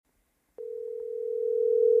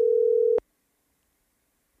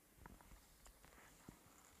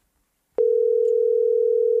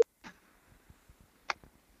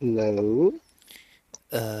Hello?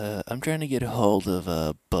 I'm trying to get a hold of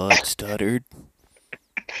Bud Studdard.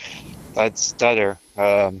 Bud Stutter.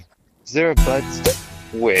 Is there a Bud Stutter?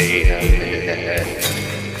 Wait a minute.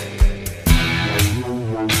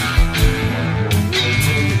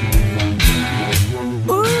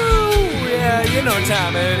 Ooh, yeah, you know what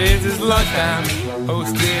time it is. It's lunchtime.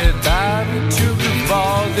 Hosted by the Sugar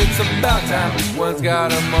Falls. It's about time. One's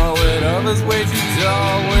got a mullet, others way too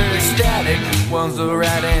tall. We're ecstatic. One's a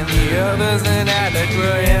rat and the other's an addict.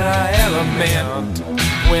 We're in our element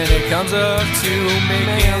when it comes up to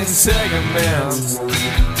making segments.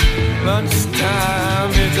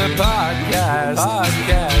 Lunchtime, it's a podcast.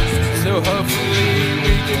 So hopefully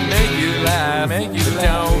we can make you laugh. But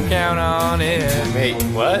don't count on it. Wait,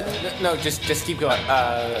 what? No, just keep going.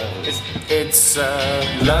 It's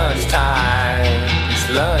lunchtime. It's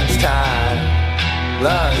lunchtime.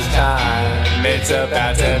 Lunchtime. It's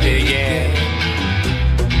about to begin.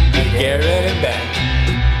 Get ready,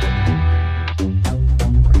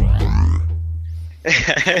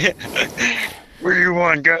 Where you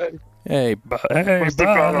want, guy? Hey, What's the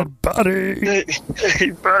problem? buddy. Hey,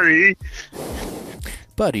 buddy.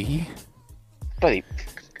 Buddy. Buddy.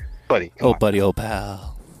 Buddy. Come Oh, on. buddy, old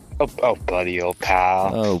pal. Oh, buddy, old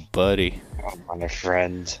pal. Oh, buddy. Oh, my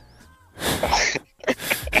friend.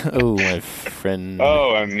 Oh, my friend.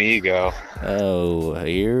 Oh, amigo. Oh,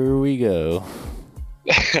 here we go.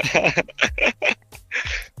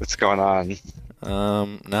 What's going on?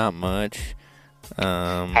 Not much.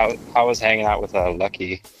 How was hanging out with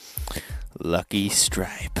Lucky? Lucky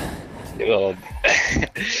Stripe. Well,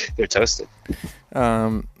 they're toasted.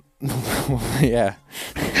 Yeah.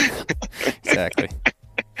 Exactly.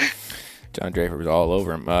 John Draper was all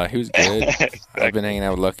over him. He was good. I've been hanging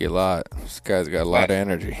out with Lucky a lot. This guy's got a lot of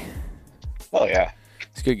energy. Oh, yeah.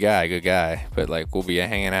 He's a good guy. But, like, we'll be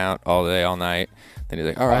hanging out all day, all night. Then he's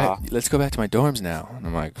like, all right, let's go back to my dorms now. And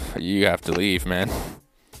I'm like, you have to leave, man.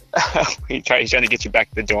 He's trying to get you back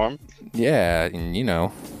to the dorm? Yeah, and you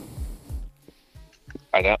know.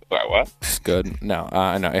 I don't. What? It's good. No,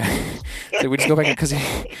 no. So we just go back because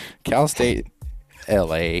Cal State,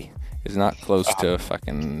 L.A. is not close to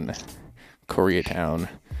fucking Koreatown.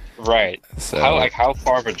 Right. So How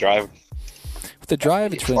far of a drive? with the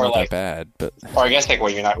drive, it's really Or not like- that bad. But Or I guess like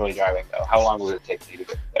when you're not really driving though. How long will it take you to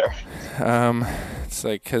get there? it's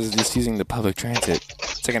like because just using the public transit,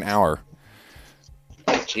 it's like an hour.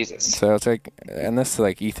 Jesus. So it's like, unless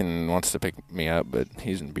like Ethan wants to pick me up, but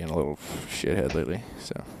he's been being a little shithead lately.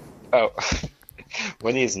 So. Oh.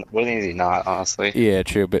 when is he not? Honestly. Yeah,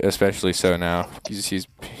 true, but especially so now. He's geez.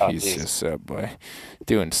 just boy,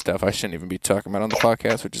 doing stuff I shouldn't even be talking about on the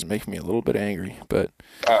podcast, which is making me a little bit angry. But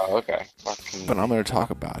Oh, okay. Fucking- I'm gonna talk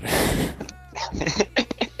about it.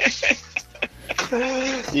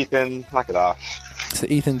 Ethan, knock it off. So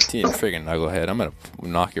Ethan, you friggin' knucklehead, I'm gonna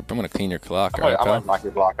clean your clock, I'm alright, gonna pal? knock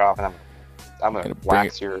your block off and I'm gonna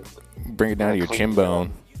wax your. Bring it down to your clean chin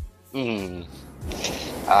bone. The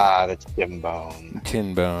chin bone.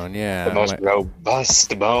 Chin bone, yeah. The most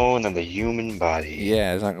robust bone in the human body.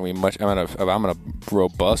 Yeah, it's not gonna be much. I'm gonna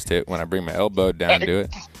robust it when I bring my elbow down to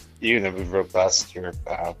it. You never robust your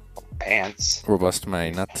pants. Robust my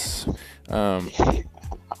nuts.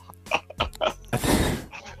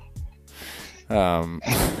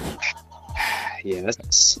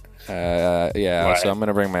 Yes. Yeah. What? So I'm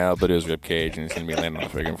gonna bring my elbow to his rib cage, and he's gonna be laying on the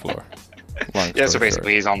friggin' floor. Long Yeah, so story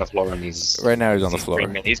basically he's on the floor and he's... short. Right now he's on the floor.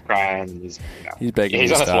 screaming, he's crying. He's begging He's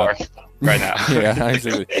me on to the stop. floor right now. Yeah,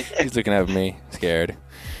 he's looking at me, scared.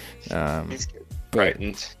 He's But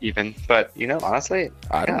frightened even. But, honestly,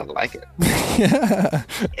 I kind of like it. yeah.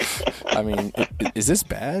 I mean, is this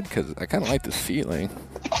bad? Because I kind of like this feeling.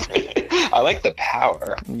 I like the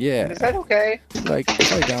power. Yeah. Is that okay? Like,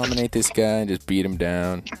 if I dominate this guy and just beat him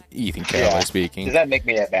down, Ethan Keller Yeah. speaking, Does that make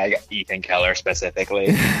me a bad guy? Ethan Keller specifically?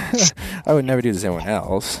 I would never do this to anyone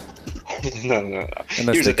else. No. Unless Here's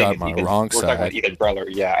they the thing, got my Ethan- wrong We're talking about side. Ethan Brother,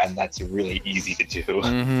 yeah, and that's really easy to do.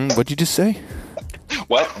 What'd you just say?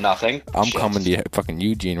 What? Nothing? I'm Shit. coming to fucking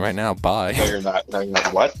Eugene right now. Bye. No, you're not. No, you're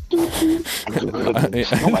not. What?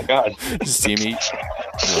 Oh my god. Just see me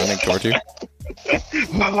running towards you.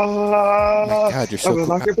 Oh God, you're so I'm gonna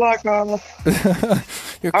knock your block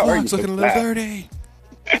off. Your How are clock's you looking a so little fat? dirty.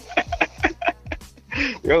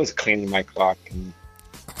 You're always cleaning my clock. And,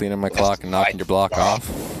 Cleaning my clock and knocking your block off.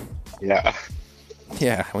 yeah.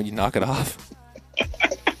 Yeah, when you knock it off.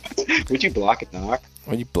 Would you block it, knock?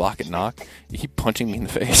 When you block it, knock. You keep punching me in the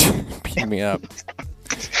face, beating me up.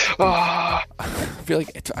 Ah, I feel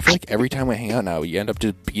like every time we hang out now, you end up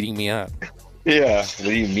just beating me up. Yeah. What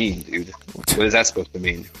do you mean, dude? What is that supposed to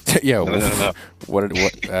mean? Yeah. No. What? Do you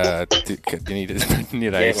need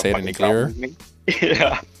I say it any clearer?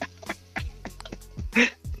 Yeah.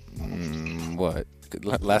 What?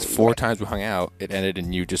 Last 4 times we hung out, it ended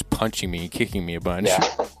in you just punching me and kicking me a bunch.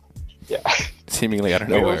 Yeah. Seemingly out of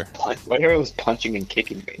nowhere. My hero was punching and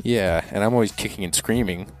kicking me. Yeah, and I'm always kicking and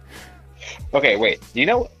screaming. Okay, wait. Do you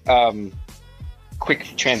know?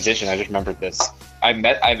 Quick transition. I just remembered this. I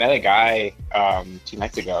met a guy 2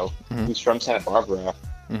 nights ago who's from Santa Barbara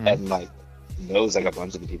and like knows like a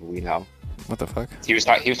bunch of the people we know. What the fuck? He was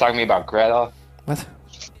talking to me about Greta. What?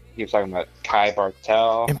 He was talking about Kai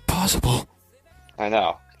Bartel. Impossible. I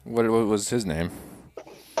know. What was his name?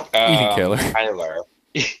 Ethan Killer. Tyler.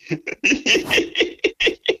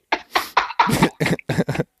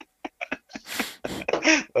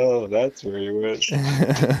 Oh, that's where he went.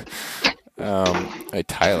 Hey,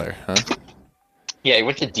 Tyler, huh? Yeah, he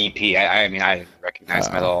went to DP. I mean, I didn't recognize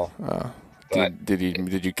him at all.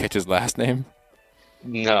 Did you catch his last name?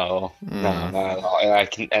 No, not at all.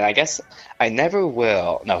 And I guess I never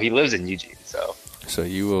will. No, he lives in Eugene, so. So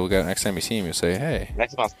you will go next time you see him. You'll say, "Hey."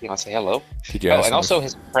 Next time I'll say hello. Did you ask him also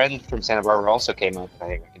his friend from Santa Barbara also came up, and I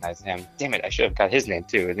didn't recognize him. Damn it! I should have got his name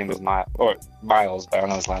too. His name was Miles, but I don't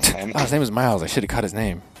know his last name. Oh, his name was Miles. I should have caught his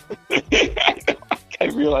name. I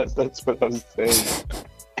realized that's what I was saying.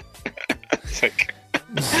 It's like,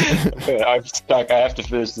 I'm stuck. I have to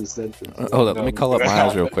finish this sentence. Hold up. Let me call up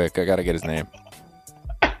Miles real quick. I gotta get his name.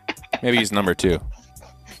 Maybe he's number 2.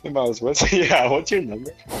 Hey, Miles, what's your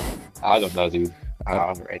number? I don't know, dude.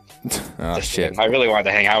 All right. Oh, shit. I really wanted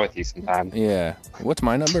to hang out with you sometime. Yeah. What's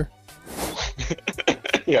my number?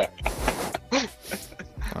 Yeah.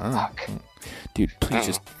 Oh. Dude, please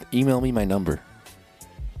just email me my number.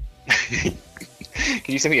 Can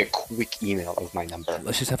you send me a quick email of my number?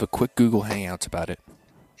 Let's just have a quick Google Hangouts about it.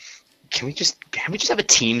 Can we just have a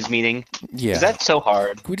Teams meeting? Yeah. Is that so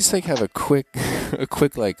hard? Can we just like have a quick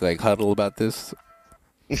like huddle about this?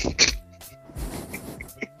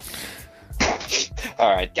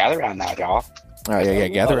 All right, gather around now, y'all. All right, yeah,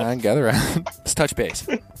 gather around. Let's touch base.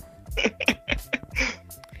 We're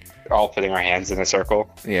all putting our hands in a circle.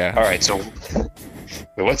 Yeah. All right, so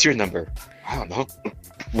what's your number? I don't know.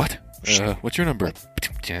 What? What's your number?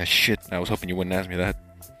 Yeah, shit. I was hoping you wouldn't ask me that.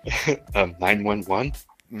 911?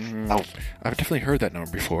 Oh. I've definitely heard that number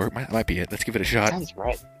before. Might be it. Let's give it a shot. Sounds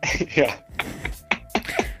right. Yeah.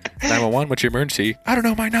 911, what's your emergency? I don't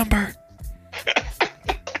know my number.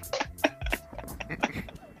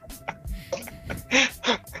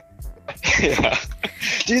 Yeah.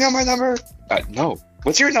 Do you know my number? No.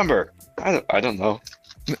 What's your number? I don't know.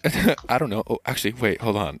 I don't know. Oh, actually, wait,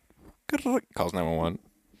 hold on. Calls 911.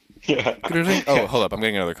 Yeah. Oh, hold up. I'm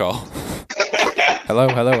getting another call. Hello.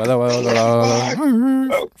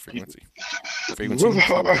 Frequency.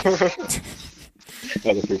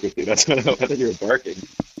 Another frequency. That's what I thought you were barking.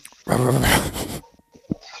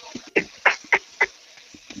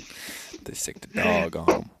 They sick the dog on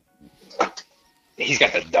him. He's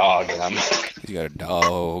got the dog in him. He's got a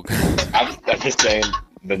dog. I'm just saying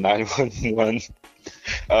the 911.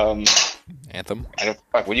 Anthem.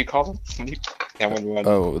 What do you call them? 911.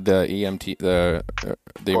 Oh, the EMT, the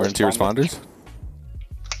emergency responders.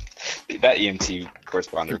 That EMT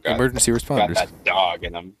corresponder got emergency responders. Got that dog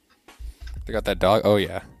in them. They got that dog. Oh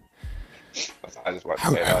yeah. I just want to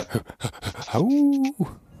say that.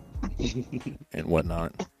 And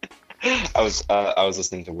whatnot. I was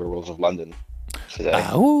listening to Werewolves of London today.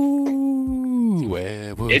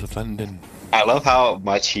 Werewolves of London. I love how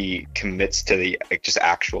much he commits to the just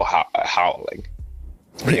actual howling.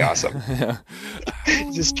 It's pretty awesome. Yeah.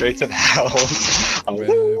 Just straight to the howls.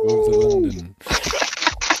 Werewolves of London.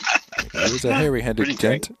 There's a hairy-headed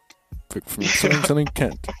gent from Southern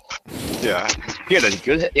Kent. Yeah. He had a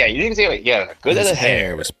good. Yeah, you didn't say like good His at the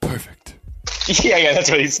hair was perfect. Yeah, that's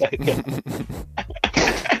what he said.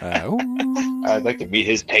 I'd like to meet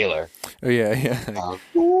his tailor. Oh yeah.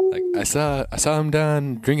 Like I saw him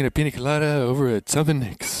down drinking a pina colada over at something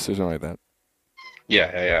Nick's or something like that.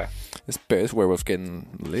 Yeah. This werewolf's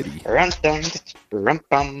getting litty. And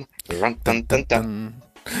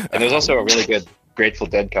there's also a really good Grateful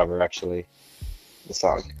Dead cover, actually. The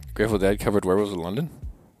song. Grateful Dead covered Werewolves of London?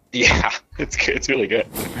 Yeah, it's good. It's really good.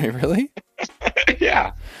 Wait, really?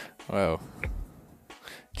 Yeah. Wow.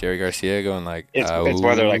 Jerry Garcia going like, it's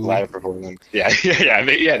why they're like live performing. Yeah. They're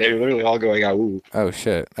literally all going out. Ooh. Oh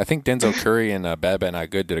shit! I think Denzel Curry and Bad Bad Not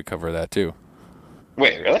Good did a cover of that too.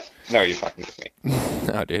 Wait, really? No, you're fucking with me.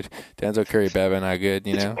 No, dude. Denzel Curry, Bad Bad Not Good.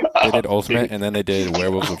 You know, they did Ultimate, and then they did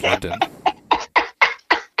Werewolves of London.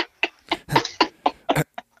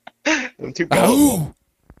 I'm too gullible.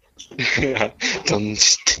 Yeah. Dun,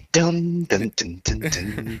 dun, dun, dun, dun,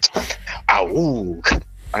 dun. Ow.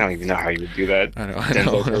 I don't even know how you would do that. I know.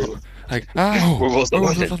 Denzel Curry. Like, oh, Where was the where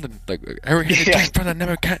was London? London? Like, every hit Yeah. came from the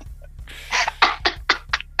never cat.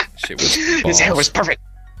 Shit was His hair was balls. perfect.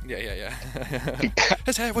 Yeah.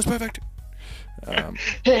 His hair was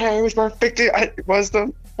perfect. His hair was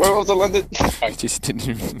perfect. Where was the London? He just didn't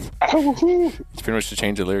even... Ow. It's pretty much to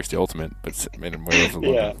change the lyrics to Ultimate, but made him way over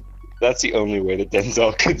London. Yeah. That's the only way that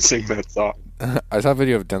Denzel could sing that song. I saw a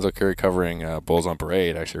video of Denzel Curry covering Bulls on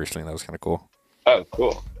Parade, actually, recently. That was kind of cool. Oh,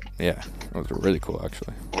 cool. Yeah, that was really cool,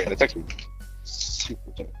 actually. Wait, that's actually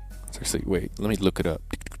super dope. It's actually, wait, let me look it up.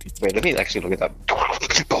 Wait, let me actually look it up.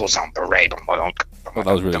 Bulls on Parade. Oh, that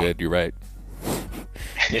was really good. You're right.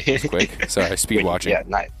 It's quick. Sorry, speed watching. Yeah,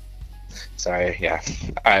 nice. Sorry, yeah.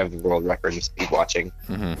 I have the world record in speed watching.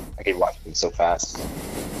 Mm-hmm. I can watch them so fast.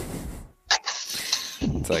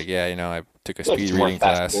 It's like, yeah, I took a It's like speed more reading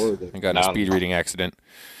fast class forward and got in a now. speed reading accident.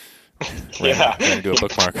 Yeah. Ran into a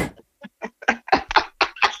bookmark.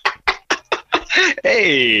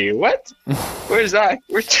 Hey, what? Where's that?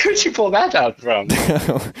 Where'd you pull that out from?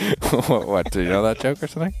 What, do you know that joke or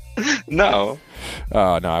something? No.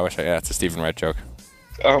 Oh, no, I wish yeah, it's a Stephen Wright joke.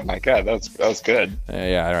 Oh my god, that was good.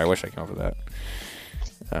 Yeah, I wish I came up with that.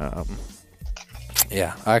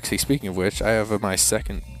 Yeah, actually, speaking of which, I have my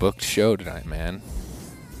second booked show tonight, man.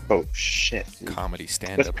 Oh shit. Comedy That's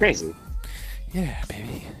stand-up. crazy. Yeah,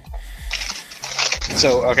 baby.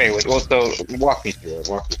 So okay, well, so walk me through it.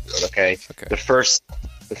 Okay. Okay. The first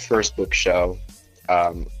book show.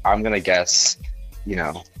 I'm gonna guess.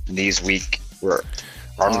 These week were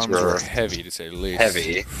arms were heavy, to say the least.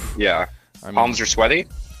 heavy. Yeah. I mean, Palms were sweaty.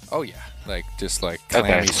 Oh, yeah. Like, just like Okay.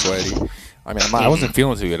 clammy, sweaty. I mean, I wasn't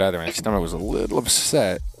feeling too good either. My stomach was a little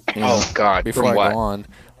upset. Oh god. Before From I what? go on,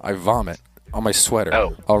 I vomit on my sweater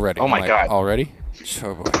Oh. already. Oh my I'm like, God. Already?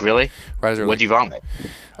 Oh, boy. Really? Right as What'd you vomit?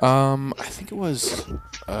 I think it was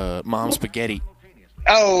mom's spaghetti.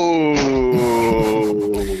 Oh.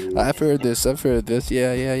 I've heard this.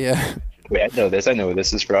 Yeah. Wait, I know this. I know where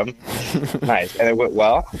this is from. Nice. And it went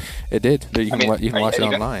well. It did. You can, you can watch it are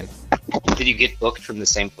you online. Did you get booked from the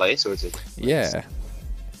same place, or is it? Yeah.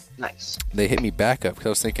 Nice. They hit me back up because I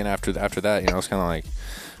was thinking after that, I was kind of like,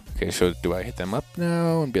 okay, so do I hit them up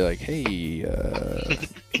now and be like, hey,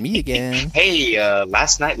 me again? Hey,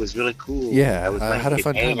 last night was really cool. Yeah, was I had a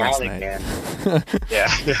fun time last night. Yeah.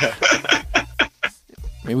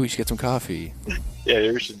 Maybe we should get some coffee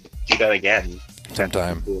Yeah, we should do that again.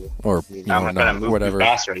 sometime, Cool. or I mean, I'm not gonna move whatever. too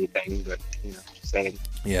fast or anything, but just saying.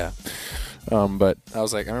 Yeah. But I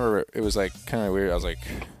was like, I remember it was like kind of weird. I was like,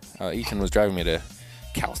 Ethan was driving me to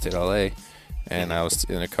Cal State, LA, and I was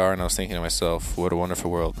in a car and I was thinking to myself, what a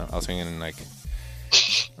wonderful world. I was thinking like, ah,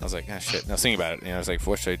 shit. And I was thinking about it, and I was like,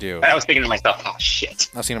 what should I do? I was thinking to myself, oh shit.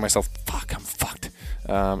 I was thinking to myself, fuck, I'm fucked.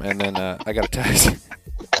 And then I got a text.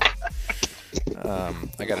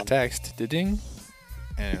 Ding,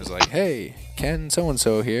 and it was like, hey, Ken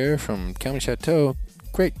so-and-so here from County Chateau.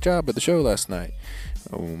 Great job at the show last night.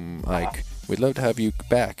 We'd love to have you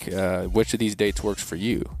back. Which of these dates works for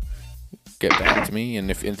you? Get back to me, and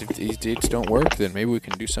if these dates don't work, then maybe we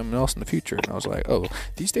can do something else in the future. And I was like, oh,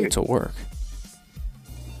 these dates will work.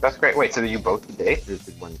 That's great. Wait, so did you both dates or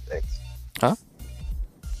did one dates? Huh?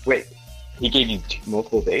 Wait, he gave you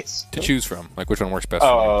multiple dates? To choose from, like which one works best for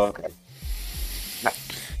me. Oh, okay.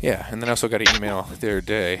 Yeah, and then I also got an email the other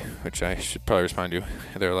day, which I should probably respond to.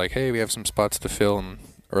 They're like, hey, we have some spots to fill in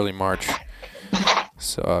early March.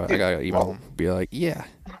 So I got an email and be like, yeah,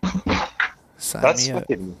 sign That's me up.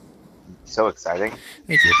 fucking so exciting.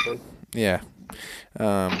 Thank you. Yeah.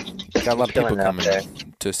 Got a lot of people Killing it out coming there.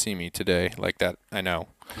 to see me today, like that, I know.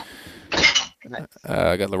 Nice.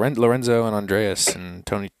 I got Lorenzo and Andreas and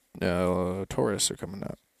Tony Torres are coming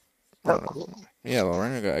up. Oh, cool. Yeah,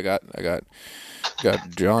 Lorenzo. I got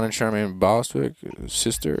John and Charmaine Bostwick,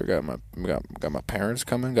 sister. Got my parents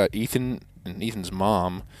coming. Got Ethan and Ethan's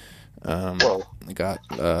mom. Whoa. I got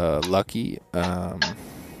Lucky. I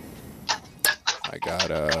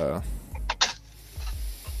got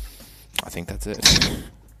I think that's it.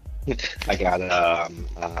 I got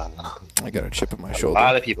I got a chip on my a shoulder.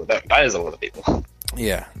 lot of people. That is a lot of people.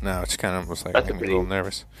 Yeah, no, it's kind of was like That's making me a pretty- little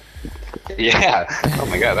nervous. Yeah. Oh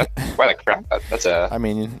my god, that's quite a crowd. That's I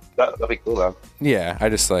mean, that'll be cool though. yeah, I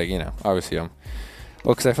just like obviously well,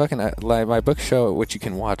 because I fucking like my book show, which you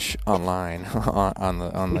can watch online on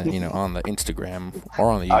the on the Instagram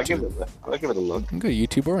or on the I'll give YouTube. it a look. You can go to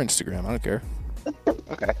YouTube or Instagram. I don't care.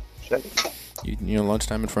 Okay. Check. You know,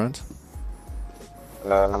 lunchtime and friends.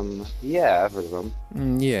 Yeah, I've heard of them.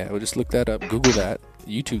 Yeah, we'll just look that up. Google that.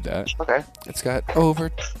 YouTube that. Okay. It's got over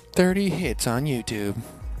 30 hits on YouTube.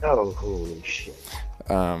 Oh, holy shit.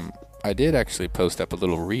 I did actually post up a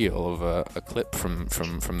little reel of a clip from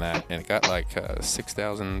that, and it got like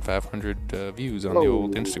 6,500 views on the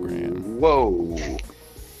old Instagram. Whoa.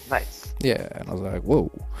 Nice. Yeah, and I was like,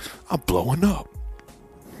 whoa, I'm blowing up.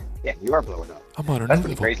 Yeah, you are blowing up. I'm on a That's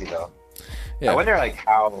new pretty level. crazy, though. Yeah. I wonder, like,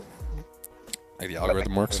 how... Like the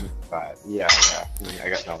algorithm works? Yeah. I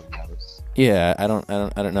guess no one knows. Yeah, I don't know,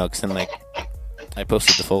 because then, like, I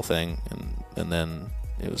posted the full thing, and then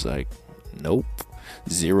it was like, nope.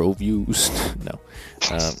 0 views. No.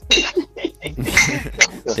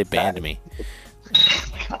 They banned me.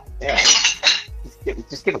 Yeah.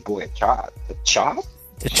 Just give a boy a shot. A shot?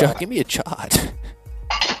 A shot? Give me a shot.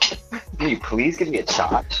 Can you please give me a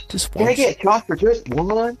shot? Just one. Can I get a shot for just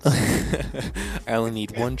one? I only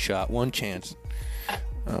need one shot, one chance.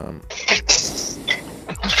 No,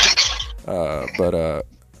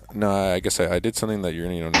 I guess I did something that you're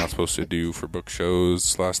not supposed to do for book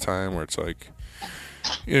shows last time, where it's like,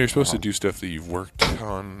 you're supposed to do stuff that you've worked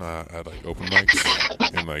on at like open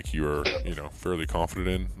mics, and like you're fairly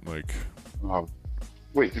confident in. Like,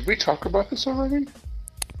 wait, did we talk about this already?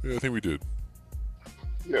 yeah, I think we did.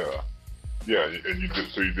 Yeah, and you did.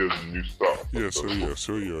 So you did some new stuff. Yeah,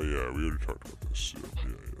 we already talked about this.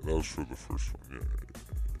 Yeah, that was for the first one.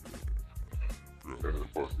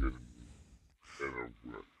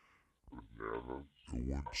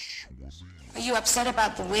 Are you upset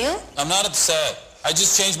about the wheel? I'm not upset. I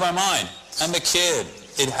just changed my mind. I'm a kid.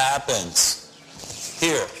 It happens.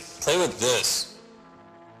 Here, play with this.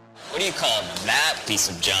 What do you call that piece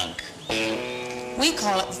of junk? We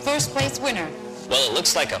call it first place winner. Well, it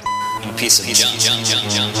looks like a piece of junk.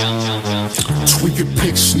 Tweak your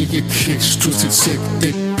pics, sneak your kicks, twisted sick,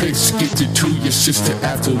 thick pics, gifted to your sister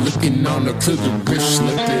after licking on her clitoris,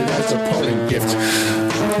 lifted as a parting gift.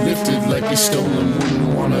 Lifted like he stolen,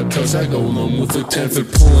 wouldn't wanna cause I go on with a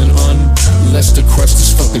 10-foot pulling unless the crust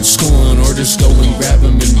is fucking schooling, or just go and grab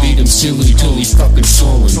him and beat him silly till he's fucking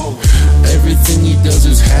swollen. Everything he does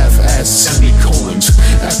is half-ass semicolons,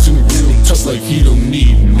 acting real tough like he don't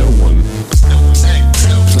need no one.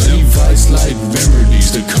 Plenty vice like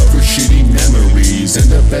remedies to cover shitty memories,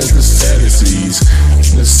 end up as necessities,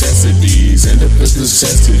 end up as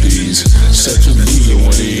necessities. Such a loser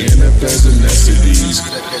when he end up as a necessities.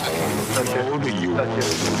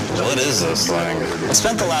 What is this thing? I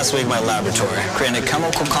spent the last week in my laboratory creating a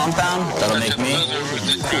chemical compound that'll make me...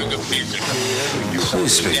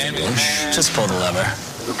 Please speak English. Just pull the lever.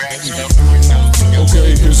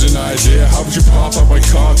 Okay, here's an idea. How would you pop up my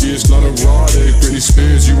coffee? It's not erotic. Britney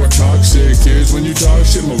Spears, you are toxic. Kids, when you talk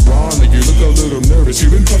shit moronic, you look a little nervous.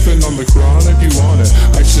 You've been puffing on the chronic, you want it.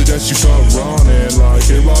 I suggest you start running. Like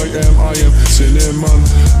I am cinnamon.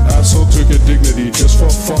 Asshole took a dignity just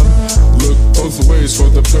for fun. Look both ways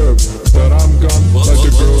for the perp, but I'm gone. Like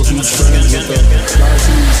the girl who's friends with the guy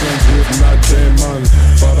who's friends with not Damon.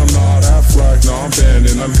 But I'm not Affleck, no, I'm banned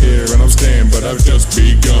and I'm here and I'm staying, but I've just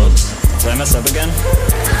begun. Did I mess up again?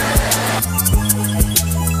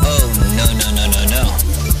 Oh, no.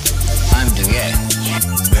 I'm Deviace.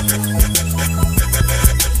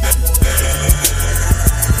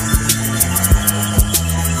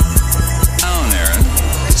 Aaron.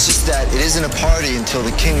 It's just that it isn't a party until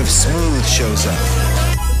the King of Smooth shows up.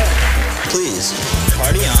 Please,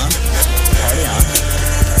 party on. Party on.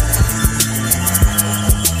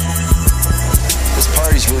 This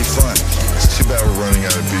party's really fun. It's too bad we're running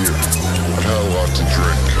out of beer. I've had a lot to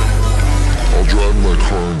drink. I'll drive my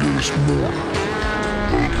car and get us more.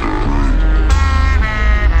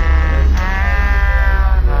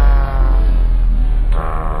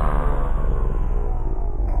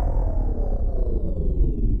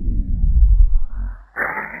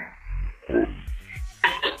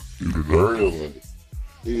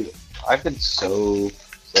 Dude, I've been so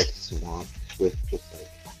swamped with just like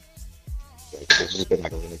this has been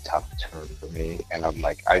like a really tough term for me, and I'm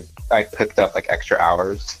like I picked up like extra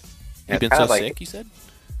hours. You've been so sick, you said?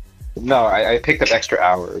 No, I picked up extra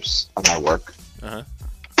hours on my work.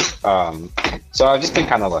 So I've just been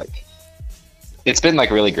kind of like, it's been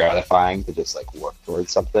like really gratifying to just like work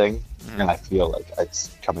towards something, and I feel like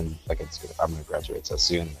it's coming, like I'm gonna graduate so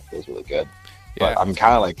soon, and it feels really good. Yeah. But I'm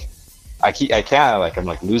kind of like, I'm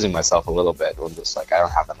like losing myself a little bit. I'm just like, I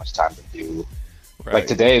don't have that much time to do. Right. Like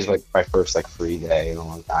today is like my first like free day in a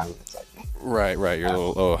long time. It's like, right. You're a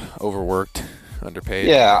little overworked, underpaid.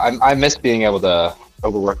 yeah, I miss being able to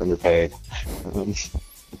overwork, underpaid.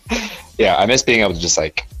 Yeah, I miss being able to just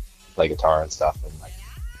like play guitar and stuff and like.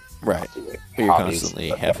 Right. But you're constantly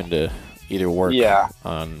having to either work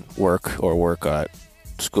on work or work at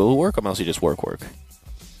school work, or mostly just work.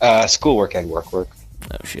 Schoolwork and work. Oh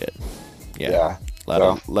shit. Yeah.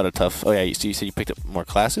 Lot of tough. Oh yeah, you said you picked up more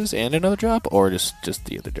classes and another job, or just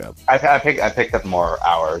the other job? I picked up more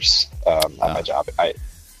hours at my job.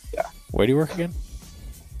 Where do you work again?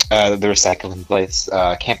 The recycling place,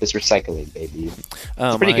 campus recycling, baby. It's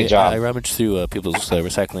a pretty good job. I rummage through people's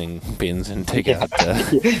recycling bins and take out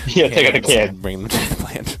take out the can, and bring them to the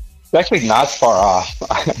plant. It's actually not far off.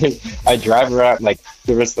 I drive around, like,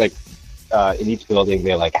 there was, like, in each building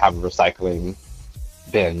they, like, have a recycling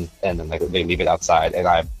bin, and then, like, they leave it outside, and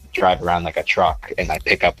I drive around like a truck, and I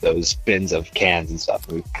pick up those bins of cans and stuff,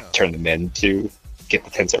 and we turn them in to get the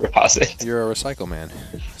 10-cent deposit. You're a recycle man,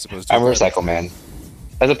 as opposed to I'm a recycle man.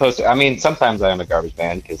 As opposed to, I mean, sometimes I am a garbage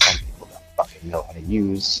man, because some people don't fucking know how to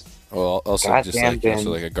use. Well, also just like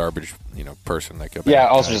a garbage, person, like a yeah.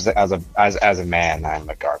 Also, just as a man, I'm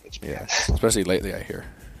a garbage man. Yeah, especially lately, I hear.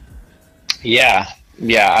 Yeah.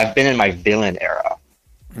 I've been in my villain era.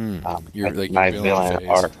 You're like my villain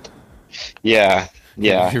art. Yeah.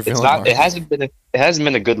 It's not. It hasn't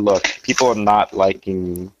been a good look. People are not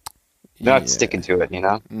liking. They're not sticking to it,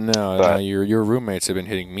 No, your roommates have been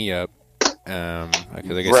hitting me up.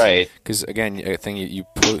 Because I guess, right. Because again, I think you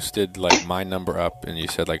posted like my number up, and you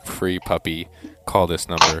said like free puppy, call this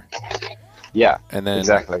number. Yeah. And then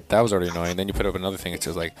exactly. That was already annoying. Then you put up another thing. It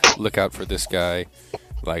says like, look out for this guy,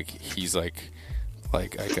 like he's like a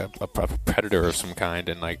predator of some kind,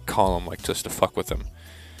 and like call him like just to fuck with him.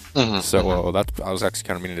 So I was actually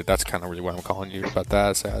kind of meaning that. That's kind of really why I'm calling you about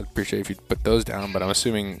that. So I'd appreciate if you put those down. But I'm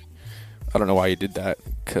assuming, I don't know why you did that.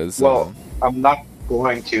 Because I'm not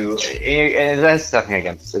going to, and that's nothing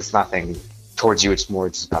against. It's nothing towards you. It's more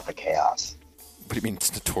just about the chaos. What do you mean it's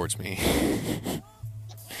towards me?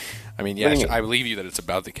 I mean, yeah, I believe you that it's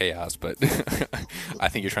about the chaos, but I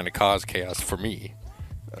think you're trying to cause chaos for me.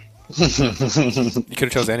 You could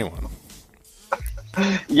have chose anyone.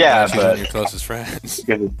 Yeah, but your closest friends.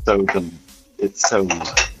 Because it's so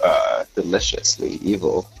deliciously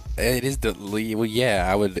evil. It is well, yeah.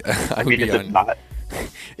 I would be on. Not.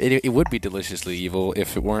 It would be deliciously evil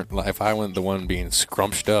if it weren't. If I wasn't the one being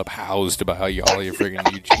scrunched up, housed by all your friggin'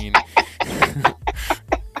 Eugene.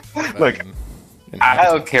 Look, I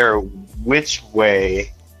don't care which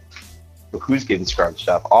way, who's getting scrunched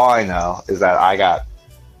up. All I know is that I got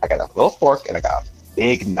a little fork, and I got a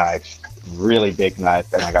big knife, really big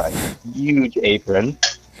knife, and I got a huge apron,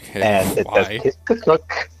 and it says "Kiss the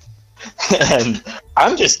Cook." And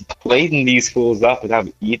I'm just plating these fools up, and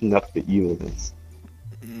I'm eating up the evilness.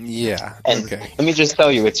 Yeah. And okay. Let me just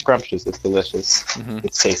tell you, it's scrumptious. It's delicious.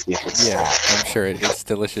 It's tasty. I'm sure it's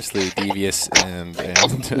deliciously devious and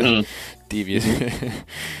devious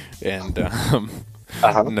and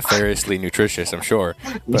nefariously nutritious. I'm sure.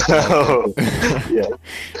 But, yeah.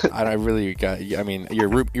 I really got. I mean, your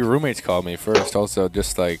roommates called me first, also,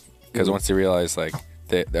 just like because once they realized like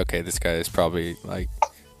this guy is probably like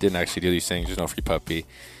didn't actually do these things. There's no free puppy.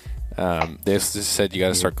 They just said you got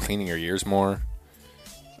to start cleaning your ears more.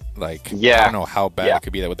 Like, I don't know how bad it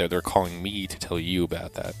could be that they're calling me to tell you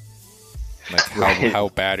about that. Like, how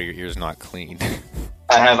bad are your ears not cleaned?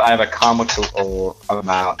 I have a comical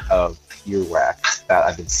amount of earwax that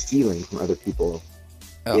I've been stealing from other people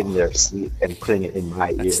in their sleep and putting it in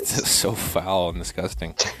my ears. That's so foul and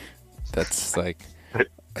disgusting. That's like.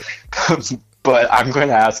 But I'm going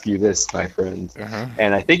to ask you this, my friend,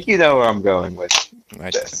 and I think you know where I'm going with. I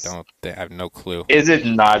have no clue. Is it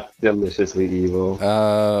not deliciously evil?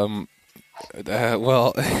 Well,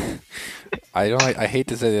 I hate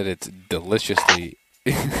to say that it's deliciously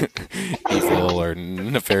evil or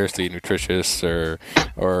nefariously nutritious or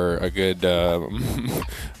a good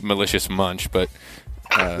malicious munch, but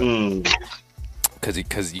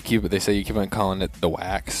because they say you keep on calling it the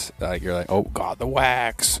wax. You're like, oh god, the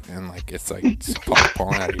wax, and like it's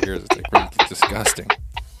pouring out of your ears. It's like really disgusting.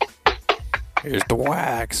 Here's the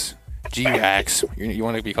wax. G-wax. You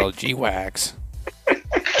want to be called G-wax.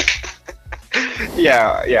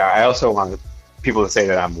 Yeah. I also want people to say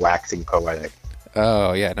that I'm waxing poetic.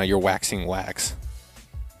 Oh, yeah. No, you're waxing wax.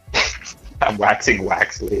 I'm waxing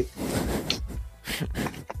waxly.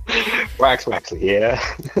 Waxly, yeah.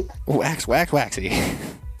 Waxy.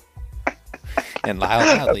 And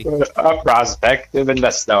loudly. A prospective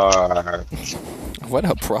investor. What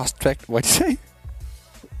a prospect? What'd you say?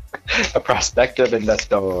 A prospective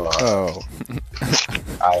investor. Oh.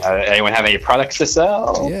 Anyone have any products to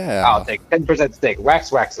sell? Yeah. I'll take 10% stake.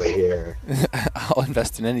 Waxly here. I'll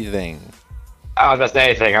invest in anything. I'll invest in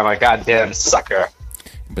anything. I'm a goddamn sucker.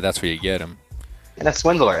 But that's where you get them. And a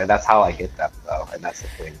swindler, and that's how I get them, though. And that's the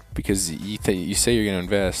thing. Because you say you're going to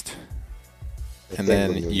invest, and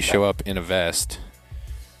then you show up in a vest,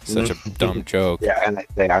 such a dumb joke. Yeah,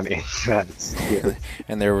 and I mean, that's, yeah.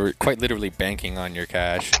 And they were quite literally banking on your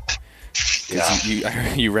cash.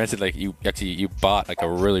 Yeah. You rented you bought like a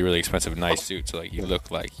really, really expensive nice suit, so like you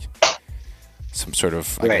look like some sort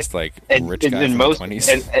of I guess like rich guy from the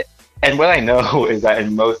 20s. And what I know is that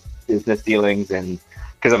in most business dealings, and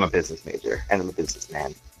because I'm a business major and I'm a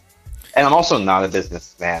businessman, and I'm also not a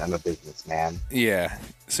businessman, I'm a businessman. Yeah,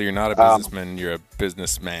 so you're not a businessman, you're a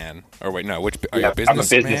businessman. Or wait, no, are you a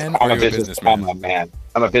businessman or are you a businessman?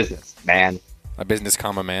 I'm a businessman. A business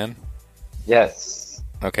comma man? Yes.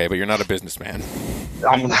 Okay, but you're not a businessman.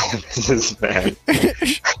 I'm not a businessman.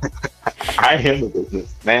 I am a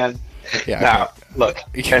businessman. Yeah. Now, look,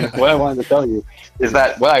 and what I wanted to tell you is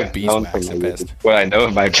that what I've known from what I know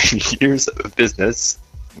in my years of business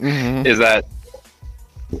is that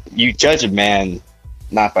you judge a man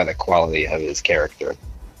not by the quality of his character,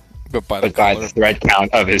 but by the thread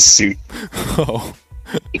count of his suit. Oh.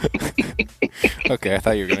 Okay, I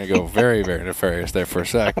thought you were going to go very, very nefarious there for a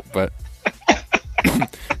sec, but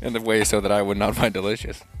in the way so that I would not find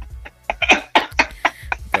delicious.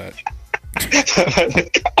 But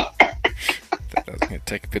that was going to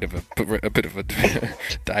take a bit of a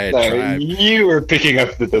diatribe. You were picking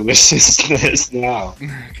up the deliciousness now.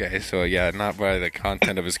 Okay, so yeah, not by the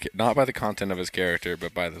content of his character,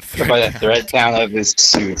 but by the thread count of his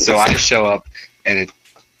suit. So I show up, and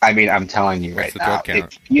I'm telling you right now,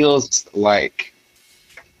 it feels like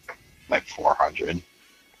 400.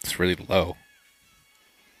 It's really low.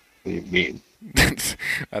 What do you mean?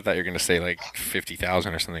 I thought you were gonna say like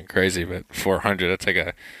 50,000 or something crazy, but 400.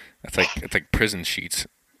 That's like prison sheets.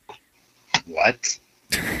 What?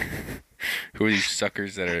 Who are these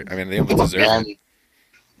suckers that are? I mean, they almost deserve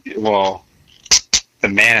it. Well, the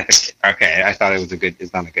man. Okay, I thought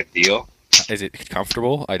it's not a good deal. Is it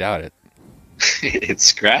comfortable? I doubt it. It's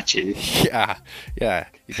scratchy. Yeah.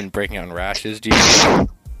 You've been breaking out in rashes, G.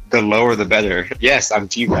 The lower the better. Yes, I'm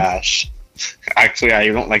G-Rash. Actually, I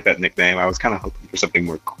don't like that nickname. I was kind of hoping for something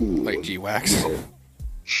more cool. Like G-Wax?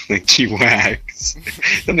 Like G-Wax.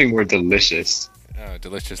 Something more delicious.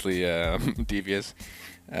 Deliciously devious.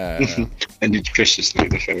 And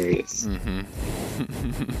nutritiously nefarious.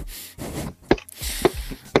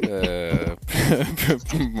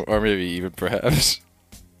 Or maybe even perhaps.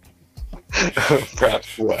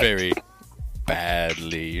 Perhaps what? Very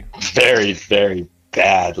badly. Very, very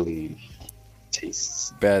badly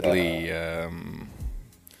tastes. Badly,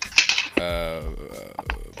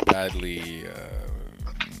 badly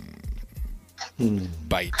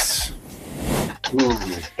bites. Ooh,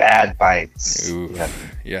 bad bites. Ooh, yeah.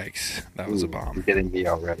 Yikes. That was a bomb. You're getting me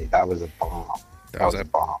already. That was a bomb. That was a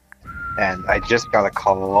bomb. And I just got a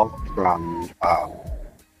call from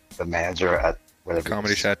the manager at whatever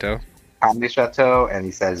Comedy Chateau, and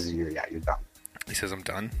he says, you're done. He says I'm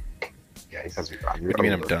done? Yeah, he says you're done. What do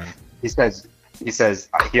you mean I'm done? He says he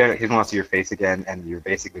doesn't want to see your face again, and you're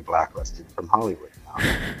basically blacklisted from Hollywood now.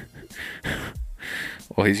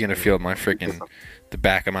 Well, he's going to feel the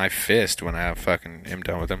back of my fist when I fucking am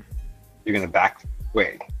done with him. You're going to the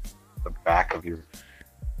back of your...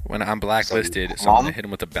 When I'm blacklisted, so I'm going to hit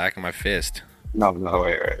him with the back of my fist. No,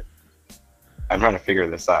 wait. I'm trying to figure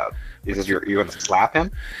this out. He says you're going to slap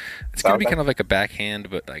him? It's going to be kind of like a backhand,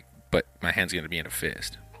 but my hand's going to be in a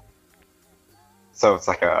fist. So it's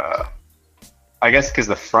like I guess because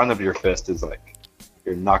the front of your fist is like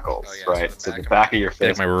your knuckles, right? So the back of your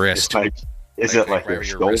fist, like my wrist. Is it like your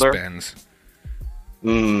shoulder?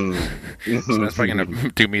 So that's probably going to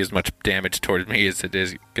do me as much damage towards me as it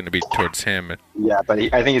is going to be towards him. Yeah, but I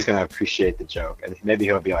think he's going to appreciate the joke, and maybe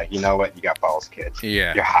he'll be like, you know what, you got balls, kid.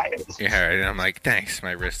 Yeah, you're hired. Yeah, and I'm like, thanks,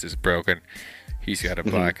 my wrist is broken. He's got a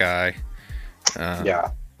black eye.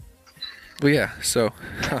 Yeah. But yeah, so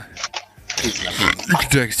you can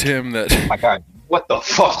text him that. Oh my God, what the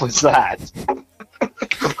fuck was that?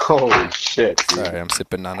 Holy shit! Sorry, I'm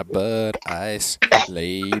sipping on a Bud Ice,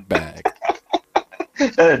 laid back.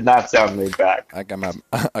 That did not sound laid back. I got my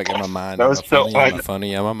mind. That was so funny. I'm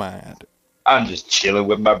funny on my mind. I'm just chilling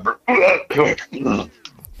with my. I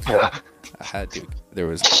had to. There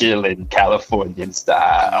was chilling Californian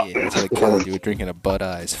style. Yeah, that's what Kelly do. Drinking a Bud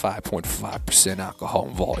Ice, 5.5% alcohol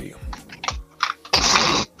volume.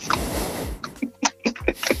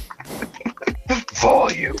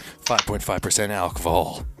 Volume. 5.5%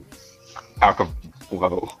 alcohol.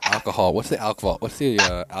 Alcohol. What's the alcohol? What's the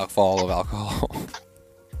alcohol of alcohol?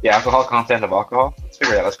 Yeah, alcohol content of alcohol. Let's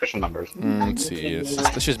figure it out. Let's question numbers. Let's see.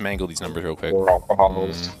 Let's just mangle these numbers real quick.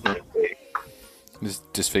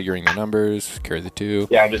 Just figuring the numbers. Carry the 2.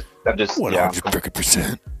 Yeah, I'm just.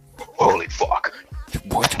 100%. Holy fuck!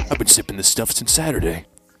 What? I've been sipping this stuff since Saturday.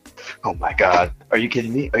 Oh my god. Are you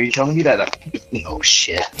kidding me? Are you telling me that? No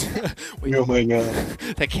shit. Wait, oh my god.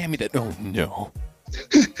 That can't be that. Oh no.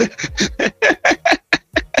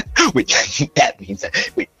 Wait, that means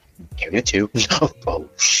that. Wait, carry it too. Oh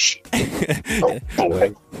shit. Oh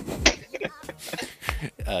boy.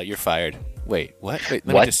 You're fired. Wait, what? Wait,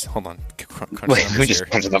 let What? me just hold on. Crunch Wait, let me just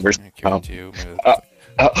crunch the numbers.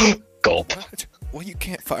 Gulp. What? Well, you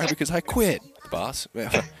can't fire because I quit, boss.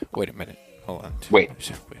 Wait a minute. Hold on. Wait,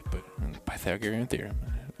 but Pythagorean theorem.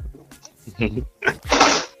 All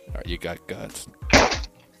right, you got guts.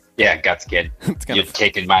 Yeah, guts, kid. You've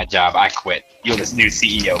taken my job. I quit. You're this new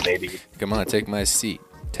CEO, baby. Come on, take my seat.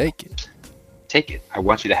 Take it. Take it. I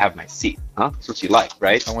want you to have my seat. Huh? That's what you like,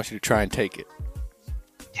 right? I want you to try and take it.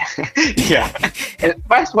 Yeah. And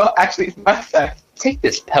might as well, actually, take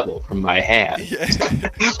this pebble from my hand. Yeah.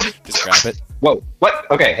 Just grab it. Whoa. What?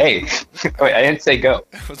 Okay, hey. Wait, I didn't say go.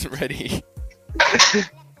 I wasn't ready.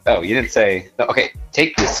 Oh, you didn't say... No, okay,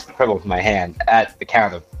 take this pebble from my hand at the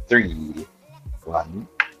count of 3. 1,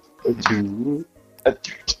 2, 3.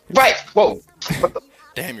 Right! Whoa! What the...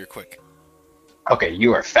 Damn, you're quick. Okay,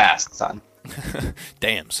 you are fast, son.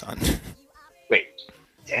 Damn, son. Wait.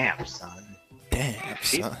 Damn, son. Damn,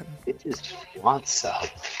 son. Bitches want some.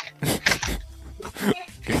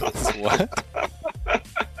 What?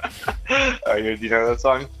 Oh, do you know that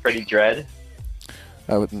song? Freddie Dredd?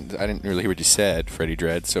 I didn't really hear what you said, Freddie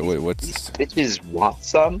Dredd. So what's... These bitches want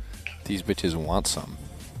some? These bitches want some.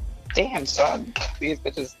 Damn, son. These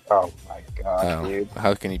bitches... Oh, my God, dude.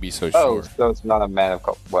 How can he be so Oh, sure? so it's not a man of...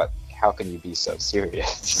 What? How can you be so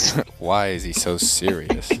serious? Why is he so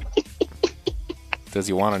serious? Does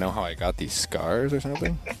he want to know how I got these scars or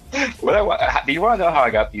something? Do you want to know how I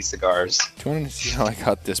got these cigars? Do you want to see how I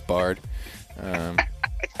got this bard?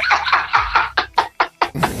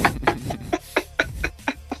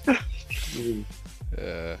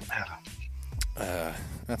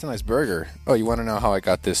 That's a nice burger. Oh, you want to know how I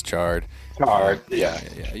got this charred? Charred, yeah.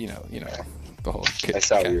 You know, the whole. I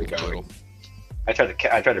saw where you were going. I tried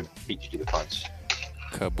to beat you to the punch.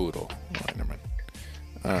 Caboodle. Oh, never mind.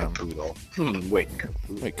 Caboodle. Wait,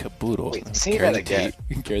 caboodle. Wait, say that again.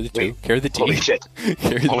 Carry the tea. Carry the tea. Holy shit.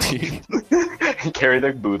 Carry the tea. Carry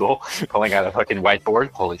the boodle, pulling out a fucking whiteboard.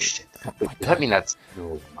 Holy shit. Does that mean that's...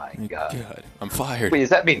 Oh my god. I'm fired. Wait, does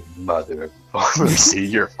that mean mother of mercy,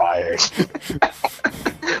 you're fired?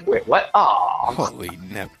 Wait, what? Aw. Holy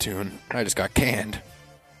Neptune. I just got canned.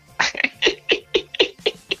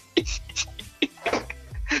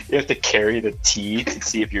 You have to carry the tea to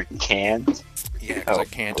see if you're canned? Yeah, because I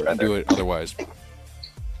can't do it otherwise.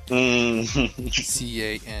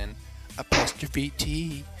 C-A-N apostrophe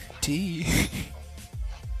T.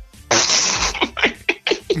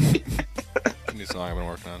 New song I've been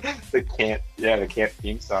working on. The can't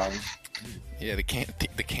theme song. Yeah, the can't.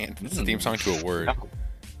 It's the theme song to a word. Oh.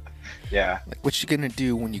 Yeah. Like, what you gonna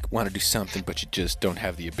do when you want to do something but you just don't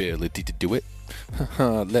have the ability to do it?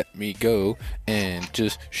 Let me go and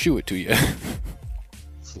just shoo it to you.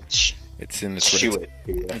 It's in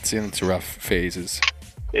its rough phases.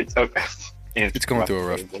 It's okay. It's going through a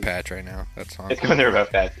rough patch right now. That song. It's going through a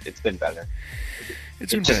rough patch. It's been better.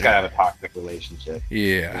 It's just got to have a toxic relationship.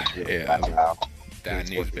 Yeah. Bad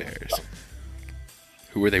news bears.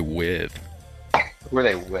 Who are they with? Who are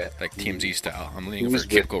they with? Like TMZ style. I'm leaning over a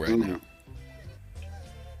cubicle right now.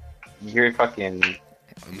 You're fucking...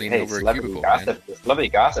 I'm leaning over a cubicle, man. Celebrity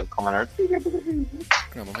gossip corner.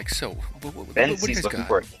 No, I'm like, so, what Ben do you guys looking got?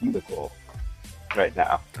 for a cubicle right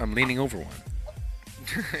now. I'm leaning over one.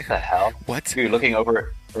 What the hell? What? You're looking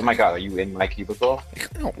over... Oh my god, are you in my cubicle?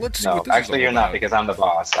 No, let's see no, what this actually is you're all not, about. because I'm the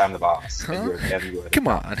boss. I'm the boss. Huh? Come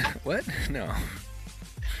on. What? No.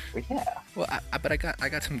 Well, yeah. Well, but I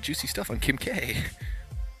got some juicy stuff on Kim K.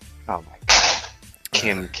 Oh my god.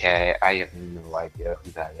 Kim K. I have no idea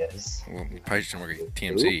who that is. Well, we probably shouldn't work at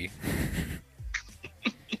TMZ.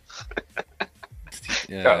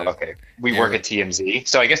 Oh, okay. We work at TMZ.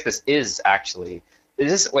 So I guess this is actually...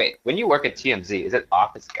 Wait, when you work at TMZ, is it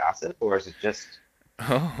office gossip or is it just...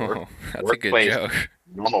 Oh, that's a good joke.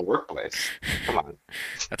 Normal workplace. Come on.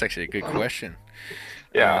 That's actually a good question.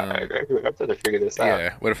 Yeah, I have to figure this out.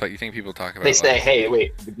 Yeah, what if you think people talk about... They say, hey,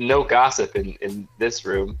 wait, no gossip in this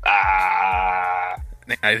room.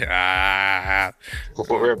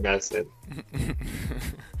 We're messing.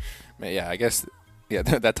 Yeah, I guess... Yeah,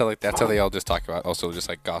 that's how they all just talk about. Also, just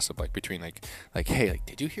like gossip, like between like hey, like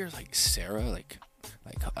did you hear like Sarah like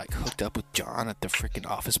hooked up with John at the freaking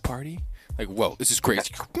office party? Like, whoa, this is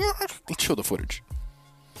crazy. Let's show the footage.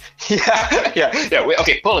 Yeah. Wait,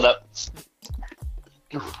 okay, pull it up.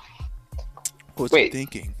 What was he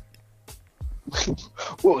thinking?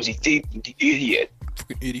 What was he thinking, the idiot?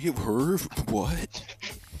 fucking idiot. What?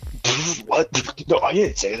 What? No, I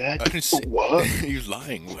didn't say that. I didn't say what? He's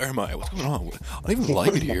lying. Where am I? What's going on? I don't even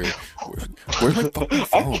like it here. Where's my fucking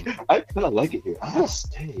phone? I kind of like it here. I'm gonna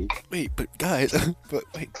stay. Wait, but guys, but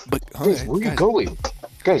guys, where are you going?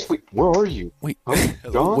 Guys, wait, where are you? Wait,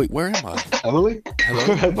 John? Wait, where am I? Emily? Hello?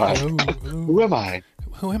 Where am I? Hello? Who am I?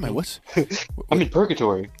 Who am I? What's? I'm in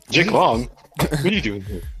purgatory. Jake Long. What are you doing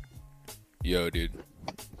here? Yo, dude.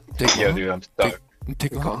 Yo, dude, I'm stuck.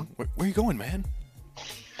 Take long. Where are you going, man?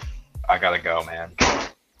 I gotta go, man.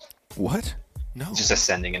 What? No. Just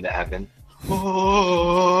ascending into heaven.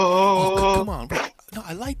 Oh, come on. Wait. No,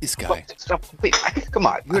 I like this guy. Stop. Wait, come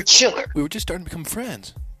on. You're a chiller. We were just starting to become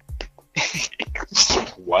friends.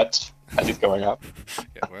 What? As he's going up?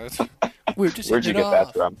 Yeah, what? We were just Where'd you get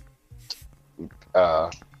that from?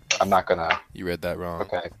 I'm not gonna... You read that wrong.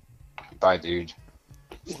 Okay. Bye, dude.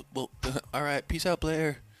 Well, alright. Peace out,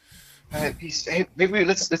 Blair. Alright, peace. Hey, maybe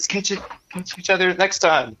let's catch each other next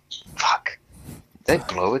time. Fuck. Did I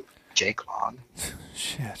blow it? Jake Long?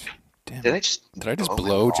 Shit. Damn. Did I just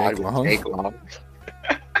blow Jake Long? Jake Long?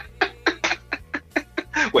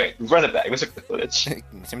 Wait, run it back. Let's look at the footage.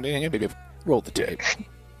 Roll the tape.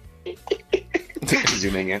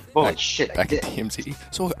 Zooming in. Holy shit, back at TMZ.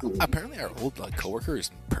 So apparently our old coworker is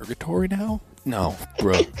in purgatory now? No,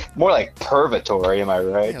 bro. More like purgatory, am I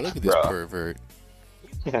right? Yeah, look at this pervert.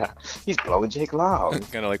 Yeah, he's blowing Jake Long.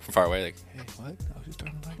 Kind of like from far away, like, hey, what? I was just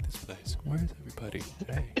starting to like this place. Where's everybody?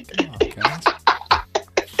 Hey, come on, guys.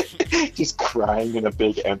 Just crying in a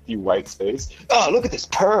big empty white space. Oh, look at this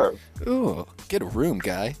perv. Ooh, get a room,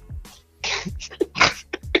 guy.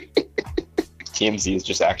 TMZ is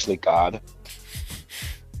just actually God.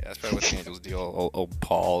 Yeah, that's probably what the Angels do. Old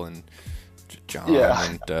Paul and John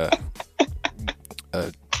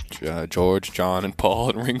and George, John, and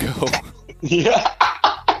Paul and Ringo. Yeah.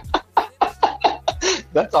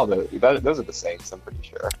 That's all. Those are the Saints, I'm pretty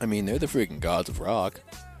sure. I mean, they're the freaking gods of rock.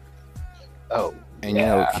 Oh, and you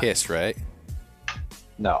know Kiss, right?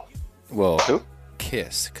 No. Well, who?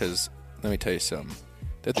 Kiss, because let me tell you something.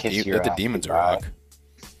 They're the demons of rock.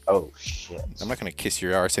 Oh shit! I'm not gonna kiss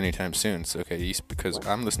your arse anytime soon. So okay, because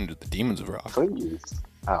I'm listening to the demons of rock. Please.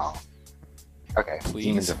 Oh. Okay. Please.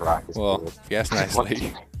 Demons of rock is well, cool. if you ask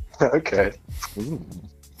nicely. Okay.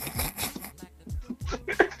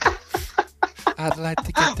 I'd like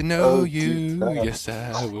to get to know you. Yes,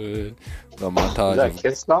 I would. The montage. Is that a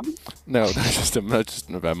Kiss song? No, that's just a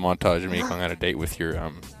montage of me going on a date with your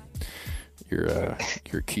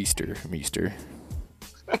keister, meester.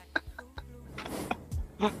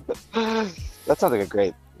 That sounds like a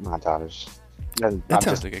great montage. That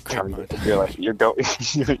sounds like a great montage.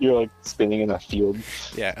 You're like spinning in a field.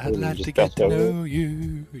 Yeah, I'd like to get to know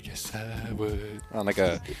you. Yes, I would. On like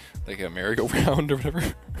a merry-go-round or whatever.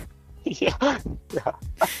 Yeah.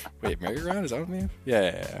 Wait, merry-go-round, is that what I mean?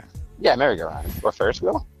 Yeah. Yeah, merry-go-round or Ferris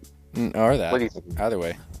wheel. Or that. What do you think? Either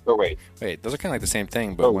way. Oh wait, those are kind of like the same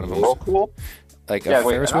thing, but one of them cool. Like a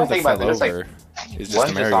Ferris wheel that fell over is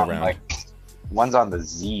just a merry-go-round. One's on the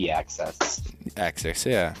Z-axis. Axis,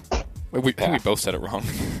 yeah. We both said it wrong.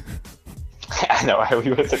 I know.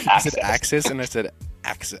 We said axis. I said axis, and I said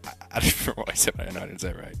axis. I don't remember what I said, but I know I didn't say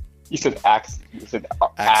it right. You said axis. You said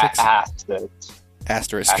axis.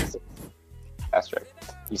 Asterisk. Asterisk.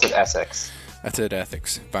 You said Essex. I said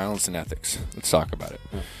ethics. Violence and ethics. Let's talk about it.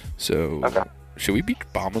 So, should we be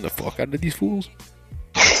bombing the fuck out of these fools?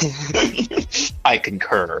 I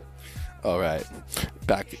concur. All right.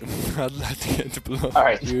 Back. I'd like to get to below. All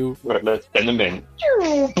right. You. Let's send them in.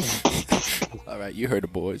 All right. You heard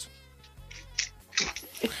it, boys.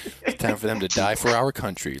 It's time for them to die for our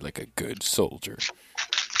country like a good soldier.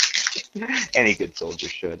 Any good soldier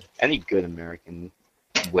should. Any good American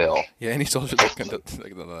will. Yeah, any soldier that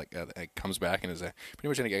comes back and is pretty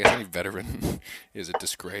much any veteran is a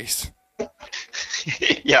disgrace.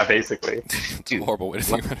 Yeah, basically. It's a horrible way to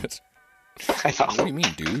think about it. I know. What do you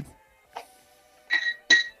mean, dude?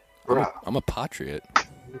 I'm a patriot.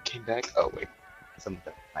 You came back? Oh, wait. Someone's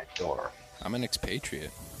at my door. I'm an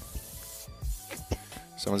expatriate.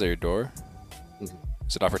 Someone's at your door? Mm-hmm.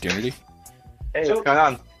 Is it opportunity? Hey, what's going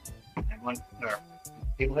on?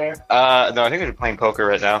 People there? No, I think they're playing poker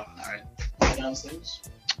right now. Alright. Downstairs?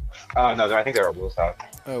 No, I think they're at Will's house.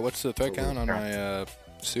 What's the threat count on my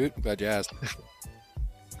suit? Glad you asked.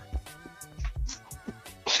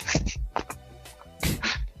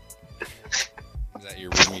 Is that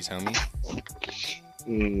your roomie's homie?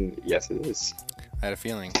 Yes, it is. I had a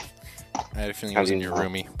feeling it was in your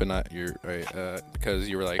roomie, but not your because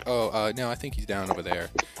you were like, no, I think he's down over there.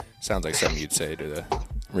 Sounds like something you'd say to the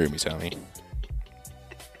roomie's homie.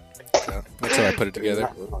 So, that's how I put it together.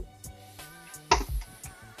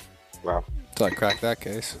 Wow. Until I crack that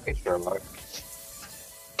case. Hey, Sherlock.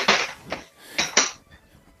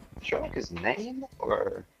 Sherlock his name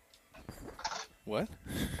or what?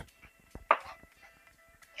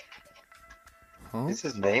 Huh? Is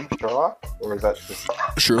his name Sherlock or is that just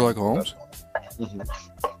Sherlock Holmes? Mm-hmm.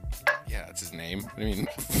 Yeah, that's his name. I mean,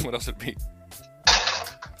 what else would it be?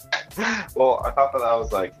 Well, I thought that I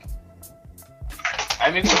was like,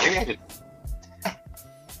 maybe I did.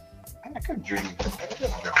 I could dream. I could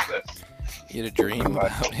dream this. You had a dream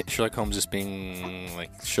about Sherlock Holmes just being like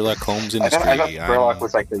Sherlock Holmes industry. I thought Sherlock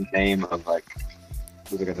was like the name of like,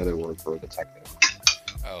 it was like another word for a detective.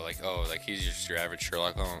 Like he's just your average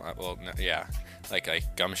Sherlock Holmes. Well, no, yeah, like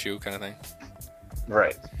gumshoe kind of thing.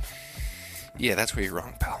 Right. Yeah, that's where you're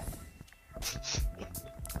wrong, pal.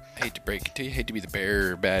 Hate to break it to you, hate to be the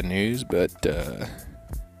bearer of bad news, but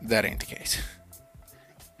that ain't the case.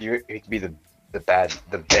 You hate to be the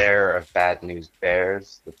bearer of bad news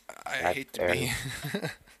bears. I hate to be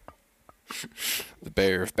the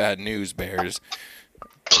bearer of bad news bears.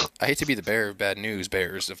 I hate to be the bearer of bad news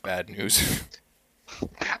bears of bad news.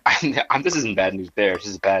 This isn't bad news bears.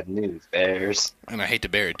 This is bad news bears. And I hate to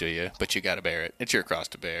bear it to you, but you gotta bear it. It's your cross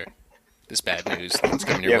to bear. This bad news that's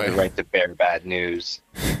coming your way. You have the right to bear bad news.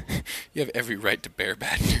 You have every right to bear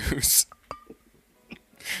bad news.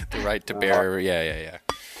 The right to bear, yeah.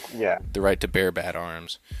 The right to bear bad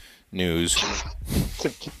arms. News.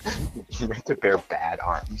 The right to bear bad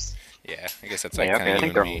arms. Yeah, I guess that's like kind of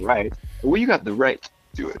you and me. Right. Well, you got the right to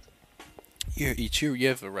do it. You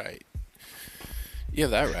have the right. You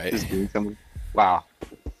have that right. Just doing something. Wow.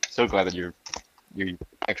 So glad that you're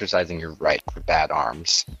exercising your right for bad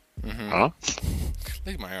arms. Mm-hmm. Huh?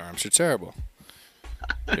 Look at my arms. They're terrible.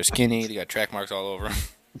 They're skinny. They got track marks all over them.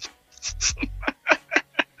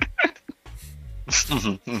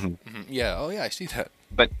 Yeah. Oh, yeah. I see that.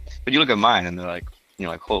 But you look at mine and they're like,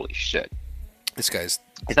 holy shit. This guy's.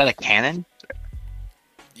 Is that a cannon?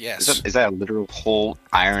 Yes. Is that a literal whole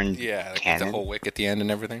iron cannon? The whole wick at the end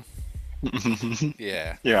and everything.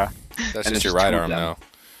 Yeah. Yeah. That's just your right arm, though.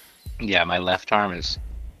 Yeah, my left arm is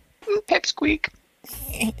pipsqueak.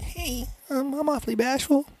 Hey, I'm awfully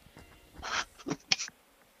bashful.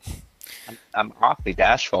 I'm awfully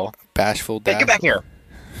bashful. Bashful. Hey, get back here.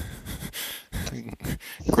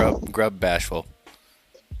 Grub bashful.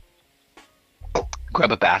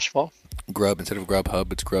 Grub a bashful? Grub instead of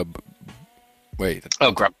Grubhub, it's Grub. Wait.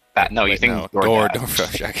 Oh, Grub. No, you think Door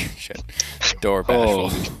shit. Door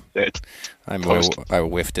bashful. Oh, shit. I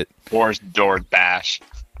whiffed it. Door bash.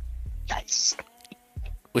 Nice.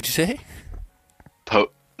 What'd you say?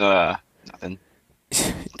 Nothing.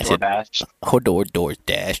 Door bash. Door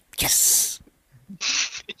dash. Yes.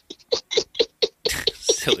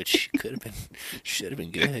 So it should have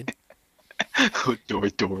been good.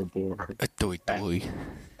 Door bore. A doy.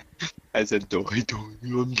 I said doy.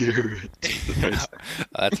 I'm Garrett.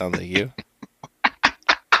 That sounds like you.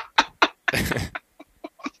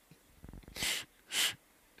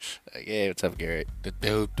 Hey, what's up, Garrett?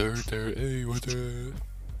 Hey, what's up?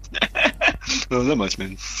 Well, not much,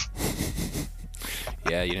 man.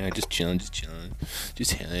 Yeah, just chilling,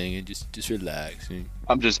 just hanging, just relaxing.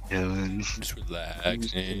 I'm just chilling, just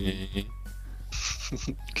relaxing.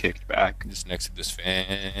 Kicked back, just next to this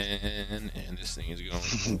fan, and this thing is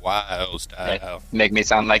going wild style. Make me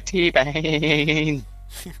sound like T-Pain.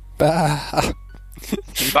 Bah.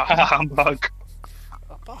 Bah humbug.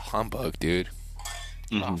 Bah humbug, dude.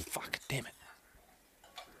 Mm-hmm. Oh fuck! Damn it.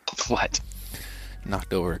 What?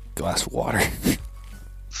 Knocked over a glass of water.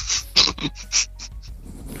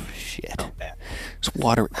 Shit. There's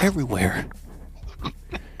water everywhere.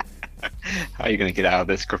 How are you gonna get out of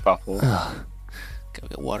this kerfuffle? Gotta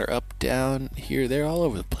get water up, down, here, there, all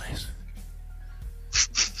over the place.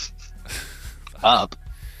 Up?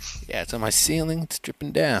 Yeah, it's on my ceiling. It's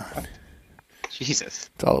dripping down. Jesus.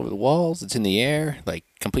 It's all over the walls. It's in the air. Like,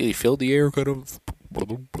 completely filled the air. Kind of.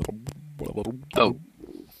 Oh.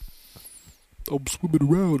 I'm swimming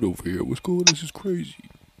around over here. What's going on? This is crazy.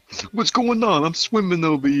 What's going on? I'm swimming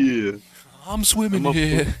over here. I'm swimming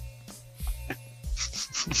here.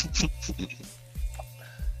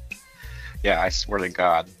 Yeah, I swear to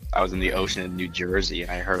God, I was in the ocean in New Jersey and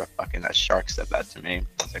I heard a shark said that to me.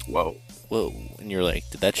 I was like, whoa. Whoa. And you're like,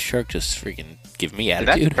 did that shark just freaking give me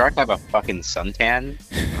attitude? Did that shark have a fucking suntan?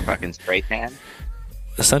 A fucking spray tan?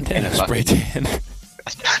 A suntan and a spray tan?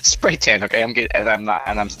 Spray tan, okay,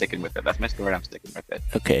 I'm sticking with it. That's my story, I'm sticking with it.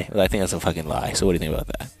 Okay, well, I think that's a fucking lie. So what do you think about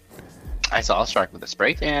that? I saw a shark with a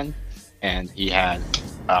spray tan, and he had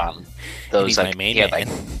those. He's my main man.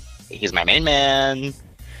 He's my main man.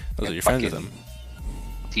 Those are your friends with him.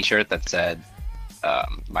 T-shirt that said,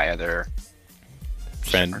 my other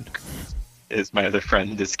friend. Is my other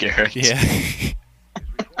friend is Garrett. Yeah.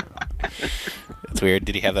 That's weird.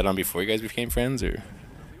 Did he have that on before you guys became friends, or?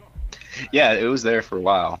 Yeah, it was there for a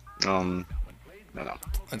while. I don't know.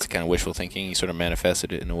 That's kind of wishful thinking. You sort of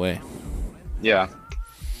manifested it in a way. Yeah.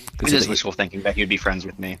 It is wishful thinking that he'd be friends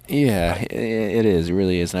with me. Yeah, it is. It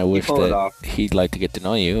really is. And I wish that he'd like to get to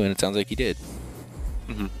know you, and it sounds like he did.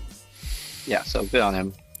 Mm-hmm. Yeah, so good on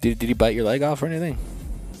him. Did he bite your leg off or anything?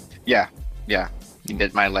 Yeah. He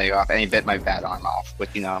bit my leg off, and he bit my bad arm off. But,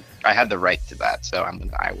 I had the right to that, so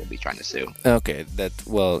I will be trying to sue. Okay,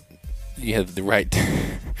 you have the right.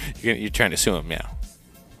 You're trying to sue him, yeah.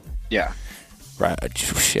 Yeah. Right.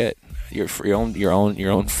 Shit. Your own,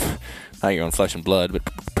 not your own flesh and blood, but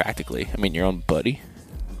practically. I mean, your own buddy.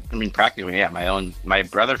 I mean, practically, yeah. My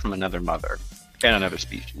brother from another mother and another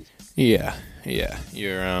species. Yeah.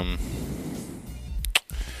 You're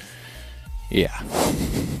yeah.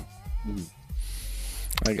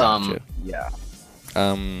 I got you. Yeah.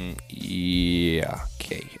 Yeah.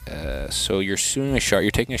 Okay. So you're suing a shark.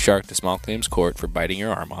 You're taking a shark to small claims court for biting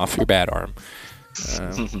your arm off, your bad arm.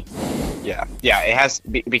 Yeah. It has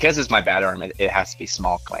because it's my bad arm. It has to be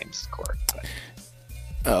small claims court. But.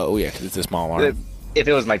 Oh yeah, because it's a small arm. If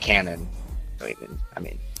it was my cannon, I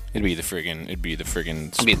mean, it'd be the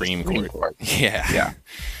friggin' Supreme Court. Yeah.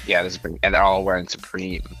 And they're all wearing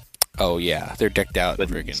Supreme. Oh yeah, they're decked out in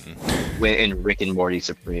Rick and Morty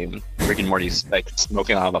Supreme. Rick and Morty's like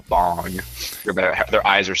smoking out of a bong. Their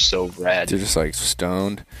eyes are so red. They're just like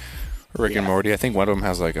stoned. Rick and Morty. I think one of them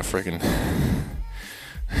has like a freaking.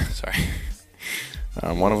 Sorry.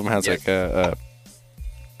 One of them has like a.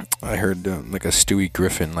 I heard like a Stewie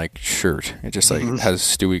Griffin like shirt. It just like has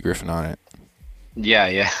Stewie Griffin on it. Yeah.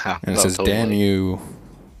 And it says totally. "Damn you."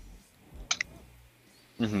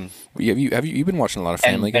 Mm-hmm. Have you been watching a lot of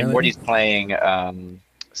Family Guy? And Morty's playing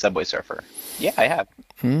Subway Surfer. Yeah, I have.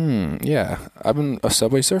 Yeah, I've been a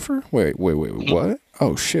Subway Surfer. Wait, what?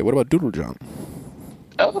 Oh shit! What about Doodle Jump?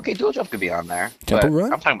 Oh, okay, Doodle Jump could be on there. Temple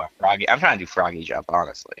Run? I'm talking about Froggy. I'm trying to do Froggy Jump,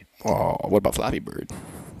 honestly. Oh, what about Flappy Bird?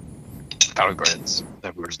 Flappy Bird's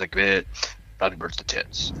the bit. Flappy Bird's the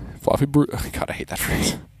tits. Flappy Bird. God, I hate that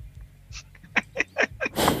phrase.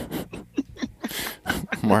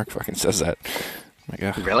 Mark fucking says that. Oh my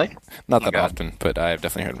God. Really? Not that often, but I've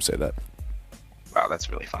definitely heard him say that. Wow,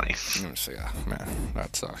 that's really funny. Man,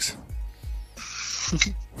 that sucks.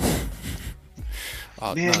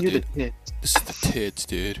 Oh, man, you're the tits. This is the tits,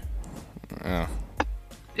 dude. Oh.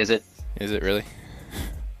 Is it? Is it really?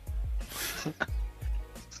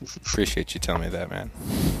 Appreciate you telling me that, man.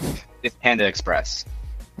 It's Panda Express.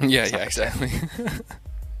 Yeah, exactly.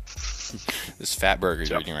 This fat burger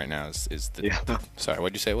you're eating right now is the... Yeah. Sorry,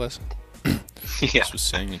 what'd you say it was? Yeah. Just was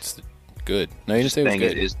saying it's good. No, you didn't say it was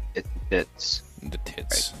good. It's the tits. The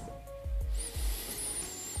tits.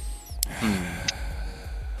 Right.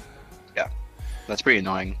 Yeah. That's pretty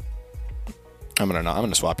annoying. I'm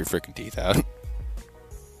gonna swap your freaking teeth out.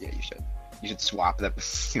 Yeah, you should. You should swap them.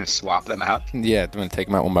 Swap them out. Yeah, I'm gonna take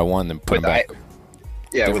them out one by one, then put them back.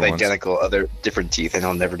 With identical other different teeth, and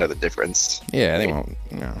I'll never know the difference. Yeah, they won't.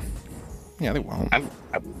 No. Yeah, they won't.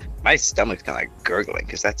 My stomach's kind of like gurgling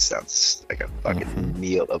because that sounds like a fucking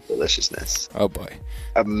meal of deliciousness. Oh boy,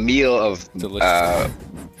 a meal of delicious.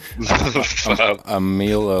 A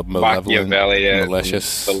meal of malevolent,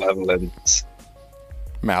 malicious, malevolence,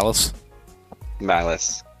 malice.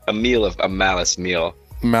 A meal of a malice meal.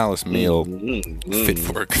 Malice meal. Fit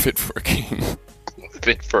for a king.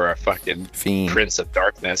 Fit for a fucking fiend. Prince of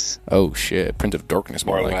Darkness. Oh shit, Prince of Darkness,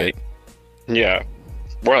 more like it. Yeah,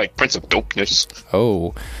 more like Prince of Dopeness.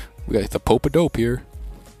 Oh, we got the Pope of Dope here.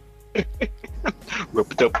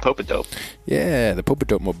 Rope-a-dope, Pope-a-dope. Yeah, the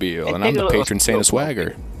Pope-a-dope mobile, and I'm the patron saint of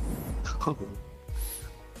swagger.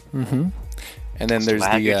 And then there's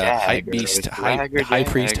the hype beast, high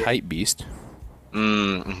priest, hype beast.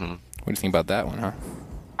 Mm-hmm. What do you think about that one, huh?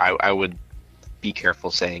 I would be careful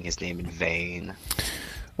saying his name in vain.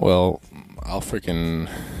 Well, I'll freaking...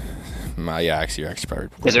 yeah, actually, you're probably...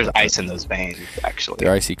 Because there's ice in those veins, actually.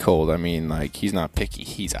 They're icy cold. I mean, like, he's not picky.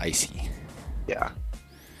 He's icy. Yeah.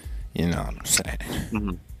 You know what I'm saying. Mm-hmm.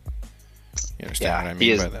 You understand what I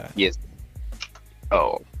mean by that? He is.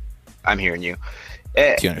 Oh, I'm hearing you.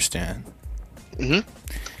 Do you understand? Mm-hmm.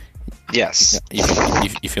 Yes.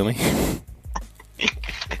 You feel me?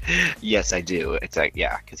 Yes, I do. It's like,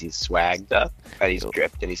 yeah, because he's swagged up, and he's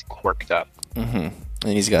dripped, and he's quirked up. Mm-hmm.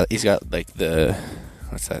 And he's got like the...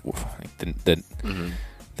 What's that? Like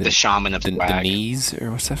the shaman of swag. The knees,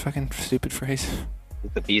 or what's that fucking stupid phrase?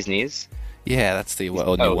 The bee's knees? Yeah, that's the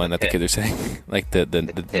new one that the kids are saying. Like the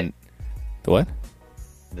what?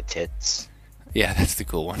 The tits. Yeah, that's the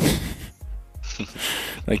cool one.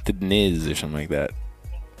 Like the Niz or something like that.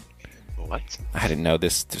 What? I didn't know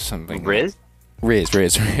this. There's something. Riz? Riz.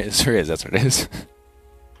 That's what it is.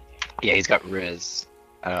 Yeah, he's got Riz.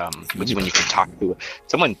 Which is when you can talk to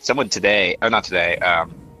someone today. Oh, not today.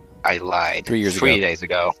 I lied. 3 years ago. 3 days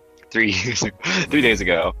ago. 3 years ago. 3 days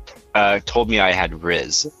ago. Told me I had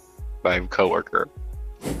Riz. My coworker.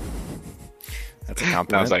 That's a compliment.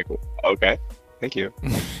 And I was like, okay, thank you.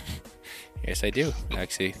 Yes, I do.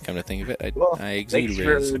 Actually, come to think of it, I exude thanks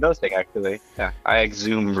Riz. for noticing, actually. Yeah, I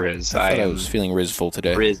exume Riz. I was feeling Rizful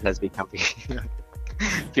today. Riz has become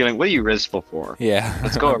feeling. What are you Rizful for? Yeah.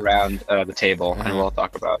 Let's go around the table and we'll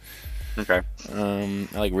talk about. Okay. I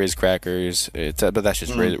like Riz crackers. But that's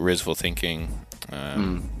just Rizful thinking.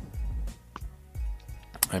 I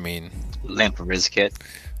mean, Limp Riz Kit.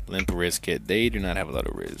 They do not have a lot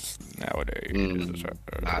of Riz nowadays.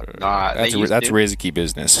 That's risky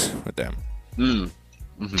business with them.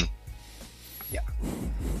 Yeah.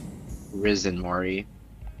 Riz and Maury.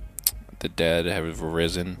 The dead have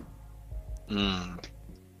risen.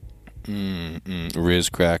 Riz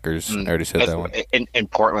crackers. I already said that one. In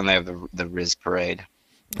Portland, they have the Riz Parade.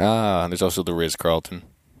 There's also the Riz Carlton.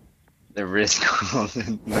 The Riz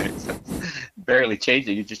Carlton. Barely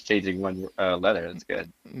changing. You're just changing one letter. That's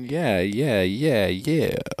good. Yeah.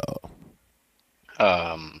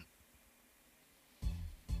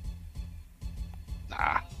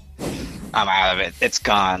 Nah. I'm out of it. It's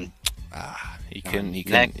gone. You couldn't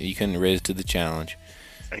Riz to the challenge.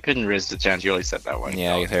 I couldn't Riz the challenge. You already said that one.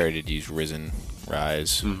 Yeah, I guess I already did use Risen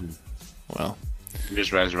Rise. Well,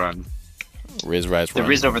 Riz Rise Run. Riz Rise The Run.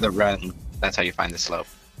 Riz over the run. That's how you find the slope.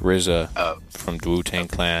 RZA from Wu-Tang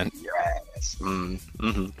Clan. Your ass.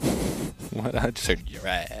 What? I just heard your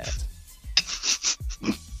ass.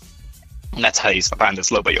 That's how you find the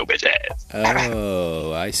slope of your bitch ass.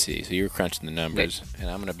 Oh, I see. So you're crunching the numbers, and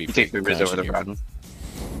I'm gonna be. You take the Riz over the run.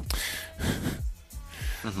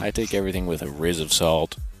 I take everything with a Riz of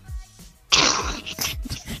salt.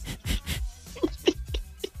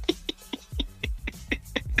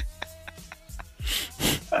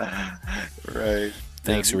 Right.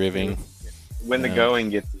 Thanks, Riving. When the going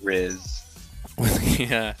gets Riz.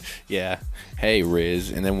 Yeah. Hey, Riz.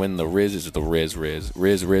 And then when the Riz is the Riz, and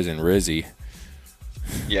Rizzy.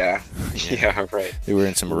 Yeah, right. They were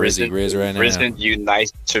in some Rizzy Riz right now. Isn't you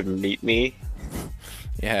nice to meet me?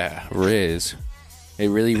 Yeah, Riz. It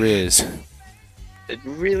really Riz. It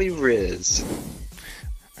really Riz.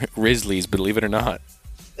 Risley's, believe it or not.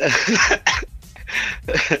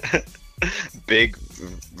 Big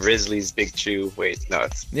Risley's Big Chew. Wait, no,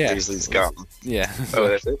 it's Risley's gum. Yeah. Oh,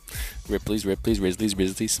 that's it? Ripley's,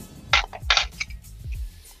 Risley's.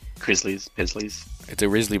 Grizzlies, Pizzlies. It's a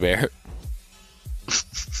Risley bear.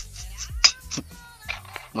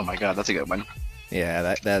 Oh my god, that's a good one. Yeah,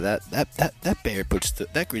 that bear puts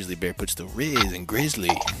that grizzly bear puts the Riz and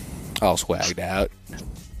Grizzly all swagged out.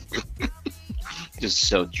 Just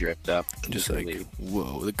so dripped up. Just like,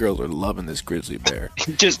 whoa, the girls are loving this grizzly bear.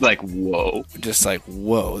 Just like, whoa. Just like,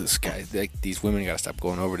 whoa, this guy, like, these women gotta stop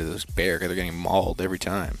going over to this bear because they're getting mauled every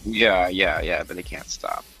time. Yeah, but they can't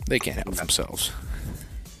stop. They can't help themselves.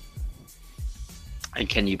 And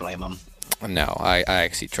can you blame them? No, I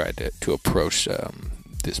actually tried to approach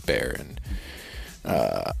this bear, and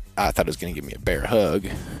I thought it was going to give me a bear hug.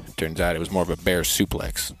 Turns out it was more of a bear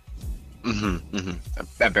suplex.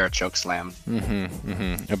 A bear choke slam.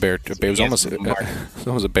 A bear was almost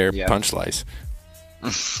a bear punch slice.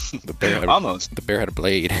 The bear almost. The bear had a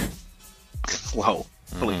blade. Whoa!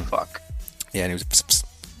 Holy fuck! Yeah, and he was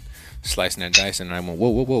slicing and dicing, and I went,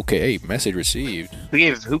 whoa, okay, hey, message received.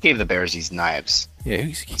 Who gave the bears these knives? Yeah,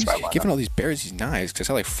 he's giving all these bears these knives, because I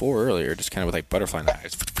saw like 4 earlier, just kind of with like butterfly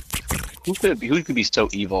knives. Who could be so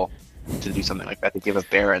evil to do something like that, to give a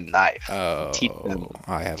bear a knife? Oh, teach them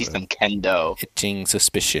kendo. Itching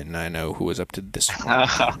suspicion. I know who was up to this one.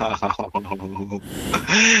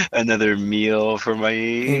 Another meal for my...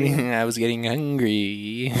 I was getting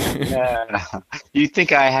hungry. Yeah. You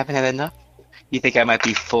think I haven't had enough? You think I might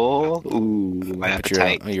be full? Ooh, my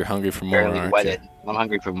appetite. You're hungry for more, aren't you? I'm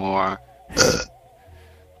hungry for more.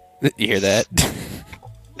 You hear that?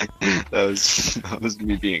 that was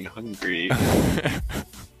me being hungry.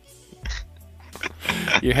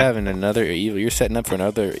 You're having another evil. You're setting up for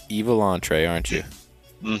another evil entree, aren't you?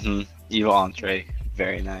 Evil entree.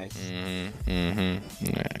 Very nice. You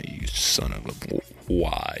son of a...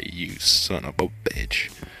 Why, you son of a bitch.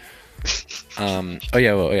 Oh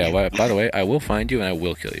yeah. By the way, I will find you and I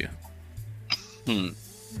will kill you.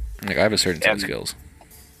 Like, I have a certain set of skills.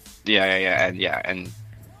 Yeah, and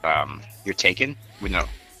you're taken? No.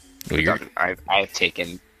 Well, I have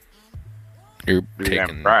taken. You're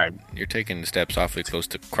taking steps awfully close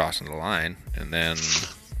to crossing the line, and then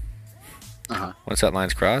once that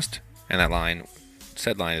line's crossed, and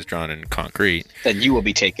said line is drawn in concrete, then you will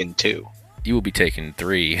be taking 2. You will be taking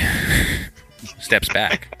 3 steps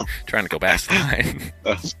back, trying to go past the line.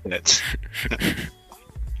 Oh, shit.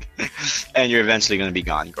 And you're eventually going to be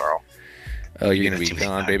gone, girl. Oh, you're going to be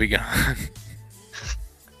gone, baby, gone.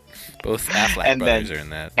 Both Affleck brothers are in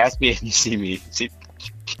that. Catch me if you see me.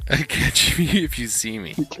 Catch me if you see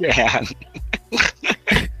me. Yeah.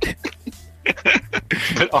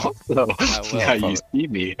 But also, now you see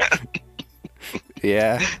me.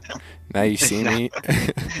 Yeah. Now you see me.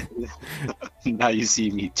 Now you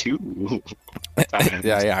see me too.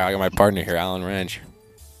 Yeah. I got my partner here, Alan Wrench.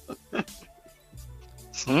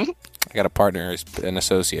 I got a partner, an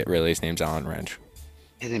associate, really. His name's Alan Wrench.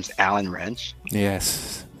 His name's Alan Wrench?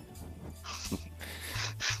 Yes.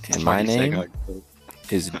 And my name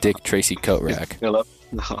is Dick Tracy Coatrack. Philip?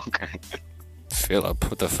 Okay. Philip?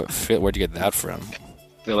 What the where'd you get that from?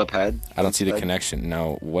 Philip Head? I don't see the connection.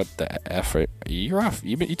 No, what the effort? You're off.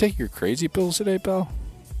 You take your crazy pills today, pal?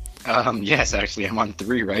 Yes, actually, I'm on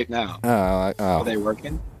 3 right now. Oh. Are they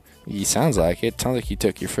working? Sounds like it. Sounds like you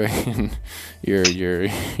took your freaking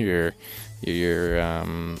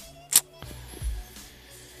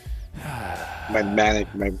my manic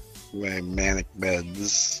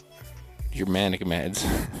meds. Your manic meds.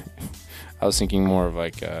 I was thinking more of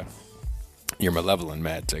like your malevolent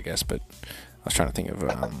meds, I guess, but I was trying to think of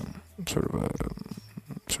sort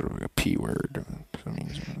of a P word.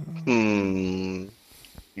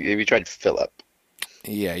 Have you tried Philip?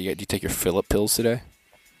 Yeah, you take your Philip pills today?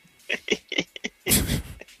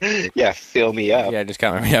 Yeah, fill me up. Yeah, I just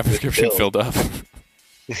got my prescription filled up.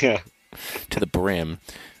 Yeah. To the brim.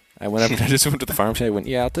 I just went to the pharmacy. I went,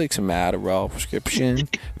 I'll take some Adderall prescription.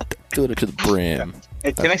 Fill it to the brim.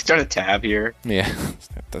 Hey, can I start a tab here? Yeah,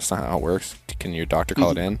 that's not how it works. Can your doctor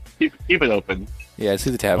call it in? Keep it open. Yeah,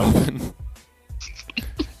 see the tab open.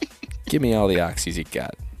 Give me all the oxys you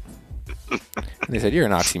got. And they said, you're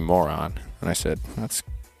an oxymoron. And I said, that's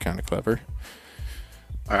kind of clever.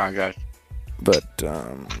 Oh, gosh. But,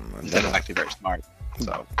 that was actually very smart.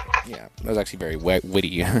 So, yeah, that was actually very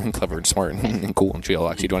witty and clever and smart and cool and chill.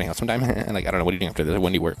 Actually, do you want to hang out sometime? And like, I don't know, what are you doing after this?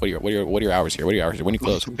 When do you work? What are your hours here? What are your hours here? When do you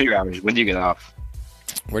close? What are your hours? When do you get off?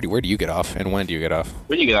 Where do you get off? And when do you get off?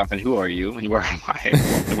 When do you get off? And who are you? And where am I?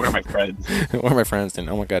 And where are my friends? Where are my friends? And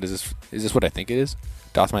oh my God, is this what I think it is?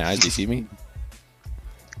 Doth my eyes deceive me?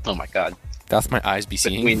 Oh my God. Doth my eyes be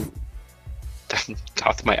seeing?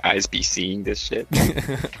 Doth my eyes be seeing this shit?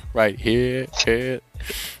 Right here.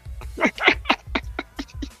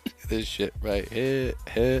 This shit right here.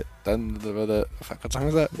 What song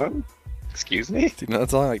is that? What? Excuse me? Do you know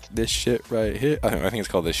that song? Like, this shit right here? I think it's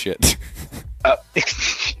called This Shit. Up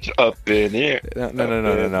in here.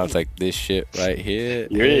 No. It's like this shit right here.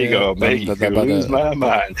 Here you go, make you lose my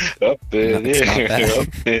mind. Up in here.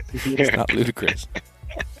 It's not Ludacris.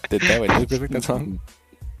 Did that way Ludacris make that song?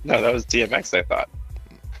 No, that was DMX, I thought.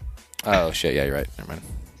 Oh, shit. Yeah, you're right. Never mind.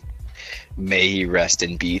 May he rest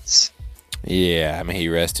in beats. Yeah, may he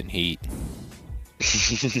rest in heat.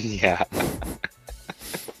 Yeah.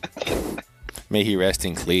 May he rest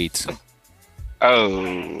in cleats.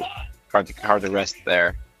 Oh, hard to rest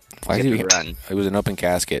there. Why did he run? It was an open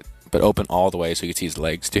casket, but open all the way so you could see his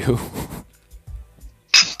legs too.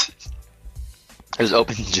 It was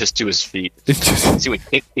open just to his feet. See what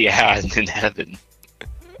kicks he had in heaven.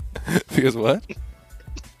 Because what?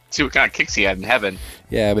 See what kind of kicks he had in heaven.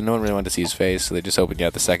 Yeah, but no one really wanted to see his face, so they just opened you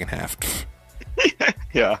out the second half.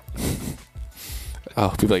 Yeah. Oh,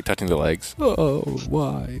 people like touching the legs. Oh,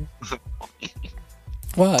 why?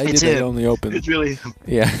 Why did they only open? It's really...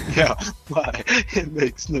 Yeah. Yeah, why? It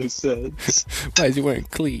makes no sense. Why is he wearing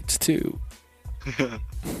cleats, too?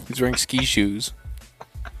 He's wearing ski shoes.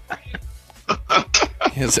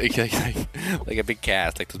 It's like a big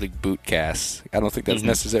cast, like those big boot casts. I don't think that's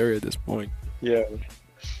necessary at this point. Yeah.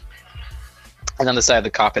 And on the side of the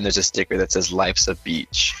coffin, there's a sticker that says "Life's a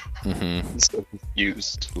Beach." Mm-hmm. I'm so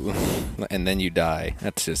confused. And then you die.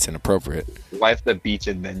 That's just inappropriate. Life's a beach,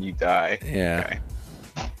 and then you die. Yeah. Okay.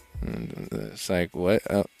 And it's like, what?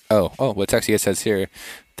 What Texas says here,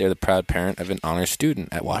 they're the proud parent of an honor student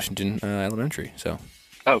at Washington Elementary. So.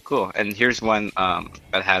 Oh, cool. And here's one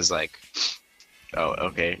that has like,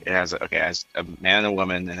 it has a man and a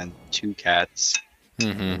woman, and then 2 cats,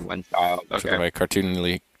 and 1 child. Okay. Sort of like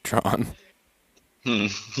cartoonily drawn.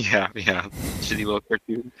 Yeah. Shitty little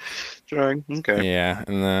cartoon drawing. Okay. Yeah,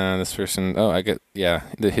 and this person.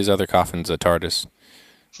 His other coffin's a TARDIS.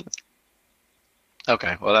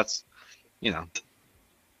 Okay, well that's,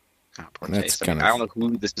 Oh, poor That's taste. kind I don't know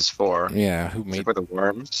who this is for. Yeah, who Is made it for the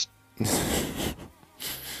worms?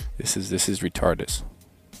 This is retardus.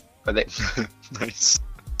 Are they nice?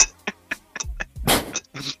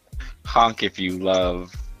 Honk if you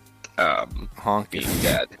love honk being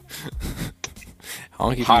dead.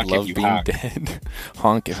 Honk if Honk you love if you being honk. dead.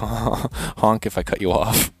 Honk if I cut you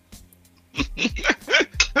off.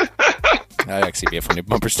 That'd actually be a funny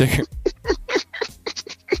bumper sticker.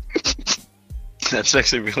 That's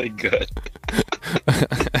actually really good.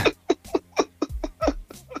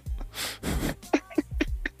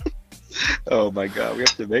 Oh my god, we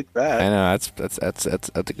have to make that. I know that's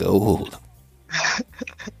a gold.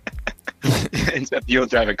 Except you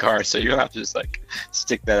don't drive a car, so you don't have to just like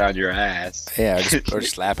stick that on your ass. Yeah, or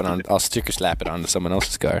just slap it on. I'll sticker slap it onto someone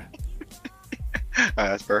else's car.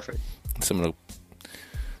 That's perfect. Someone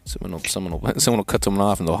will cut someone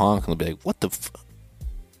off and they'll honk and they'll be like, "What the?"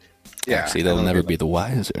 Yeah. Actually, they'll never be the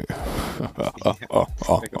wiser.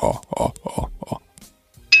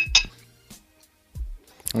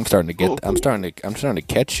 I'm starting to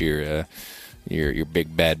catch your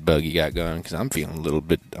big bad bug you got going because I'm feeling a little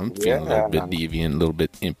bit deviant, a little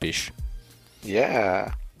bit impish.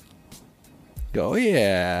 Yeah. Oh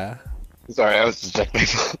yeah. Sorry, I was just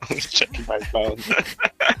checking my phone.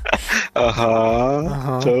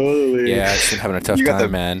 Totally. Yeah, I've just been having a tough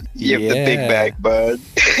time, man. You have the big bag, bud.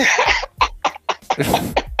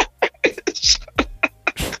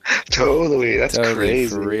 Totally. That's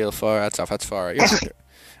crazy. For real, far. That's far.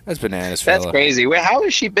 That's bananas, That's fella. crazy. Wait, how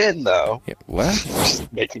has she been, though? Yeah, what?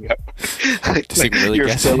 Just making up. Just like really your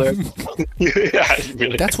guessing. filler. Yeah,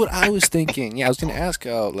 really. That's what I was thinking. Yeah, I was gonna ask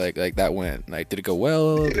how like that went. Like, did it go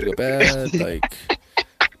well? Did it go bad? Like.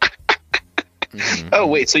 Mm-hmm. Oh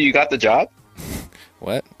wait, so you got the job?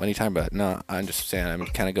 What? What are you talking about? No, I'm just saying. I'm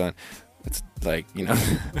kind of going. It's like, you know,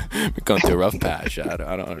 we're going through a rough patch. I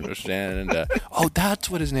don't understand. And oh, that's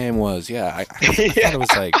what his name was. Yeah, I thought it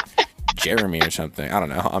was like Jeremy or something. I don't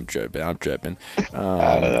know. I'm tripping.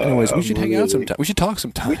 Anyways, we should hang out sometime. We should talk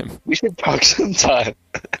sometime. We should talk sometime.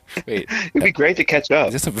 Wait, it'd be great to catch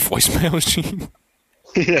up. Is this a voicemail machine?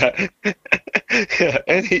 Yeah.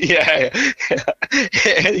 Yeah.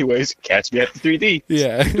 Anyways, catch me at the 3D.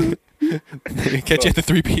 Yeah. Catch you at the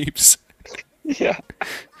 3 beeps. Yeah.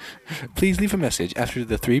 Please leave a message after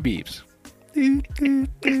the 3 beeps.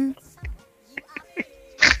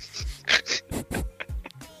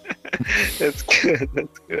 That's good.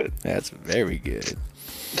 That's good. That's very good.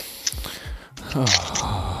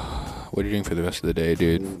 What are you doing for the rest of the day,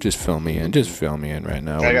 dude? Just fill me in. Right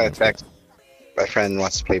now. I got a text. My friend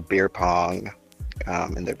wants to play beer pong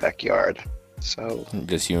in their backyard. So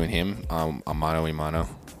just you and him, mano y mano.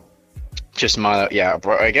 Just mono, yeah.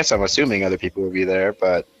 I guess I'm assuming other people will be there,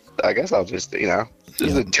 but I guess I'll just, this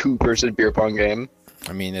is a 2-person beer pong game.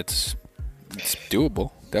 I mean, it's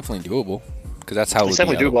doable. Definitely doable. Because that's how it's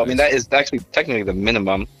definitely doable. I mean, that is actually technically the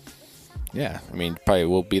minimum. Yeah, I mean, probably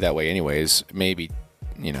will be that way anyways. Maybe,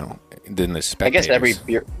 then the spectators. I guess there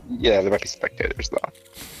might be spectators though.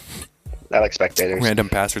 I like spectators. Random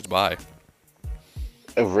passersby.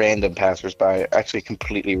 A random passersby, actually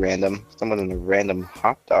completely random. Someone in a random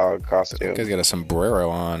hot dog costume. That guy's got a sombrero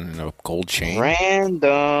on and a gold chain.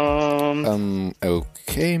 Random.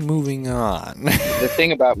 Okay, moving on. The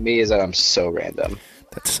thing about me is that I'm so random.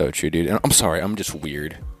 That's so true, dude. And I'm sorry, I'm just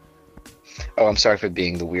weird. Oh, I'm sorry for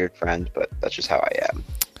being the weird friend, but that's just how I am.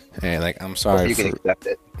 Hey, I'm sorry. You can accept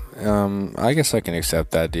it. I guess I can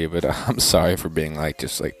accept that, dude. But I'm sorry for being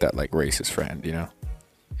just that racist friend, Yeah,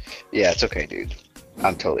 it's okay, dude.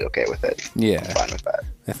 I'm totally okay with it. Yeah, I'm fine with that.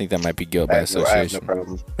 I think that might be guilt by association. I have no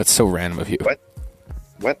problem. That's so random of you.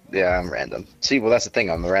 What? Yeah, I'm random. See, well, that's the thing.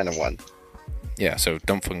 I'm the random one. Yeah, so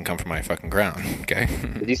don't fucking come from my fucking ground, okay?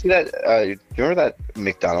 Did you see that? Do you remember that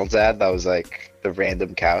McDonald's ad that was like the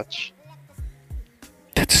random couch?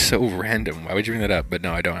 That's so random. Why would you bring that up? But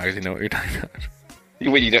no, I don't actually know what you're talking about.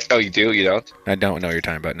 Wait, you don't? Oh, you do? You don't? I don't know what you're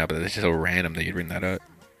talking about. No, but it's just so random that you bring that up.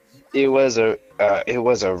 It was a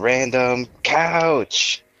random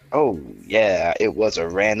couch. Oh yeah, it was a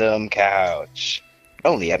random couch.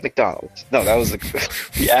 Only at McDonald's. No, that was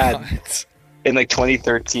the ad in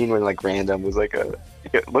 2013 when random was like a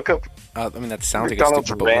look up. I mean, that sounds McDonald's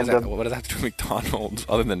like a stupid. random. What does that have to do with McDonald's?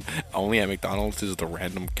 Other than only at McDonald's is the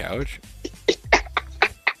random couch.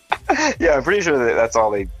 Yeah, I'm pretty sure that's all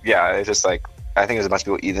they. Yeah, it's just I think there's a bunch of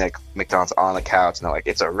people eating McDonald's on the couch, and they're like,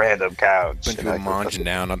 it's a random couch. Bunch of people munching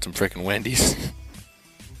down on some freaking Wendy's.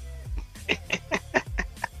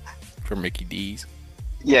 For Mickey D's.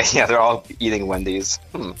 Yeah, they're all eating Wendy's.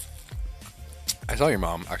 I saw your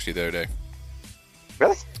mom actually the other day.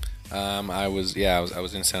 Really? I was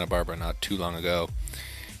in Santa Barbara not too long ago,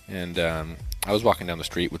 and I was walking down the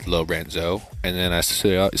street with Lo Branzo, and then I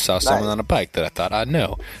saw someone on a bike that I thought I'd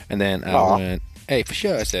know, and then I went, "Hey, for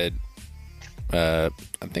sure." I said, I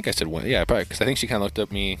think I said one, yeah, probably, because I think she kind of looked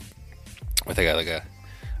at me with like a,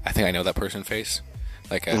 I think I know that person face,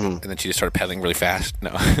 like, and then she just started pedaling really fast.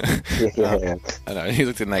 No, Yeah. I know. He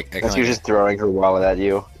looked at like, she was just throwing her wallet at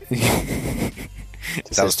you.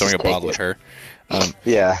 I was throwing a bottle at her.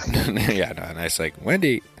 Yeah. Yeah, no, and I was like,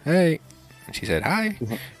 "Wendy, hey." And she said, "Hi."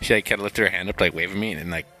 She like kind of lifted her hand up to like wave at me, and then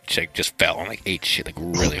like she like, just fell and like ate shit like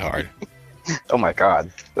really hard. Oh my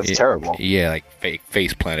god, that's terrible. Yeah, like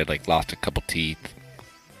face planted, like lost a couple teeth.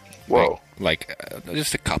 Whoa. Like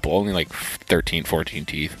just a couple, only like 13, 14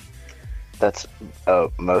 teeth. That's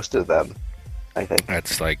most of them, I think.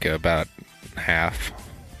 That's like about half,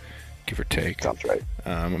 give or take. Sounds right.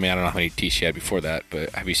 I mean, I don't know how many teeth she had before that, but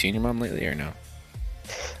have you seen your mom lately or no?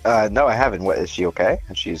 No, I haven't. What, is she okay?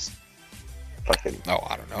 She's fucking... Oh,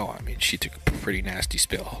 I don't know. I mean, she took a pretty nasty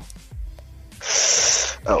spill.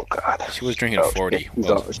 Oh god. She was drinking 40.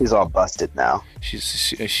 She's all busted now.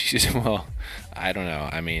 She's well, I don't know.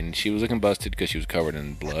 I mean, she was looking busted because she was covered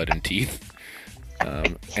in blood and teeth.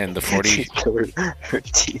 And the 40. She covered her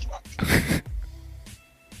teeth.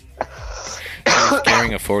 She was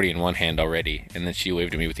carrying a 40 in one hand already, and then she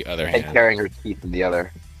waved at me with the other hand. And carrying her teeth in the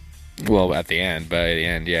other. Well, by the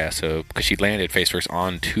end, yeah. So, because she landed face first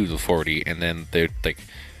onto the 40, and then they like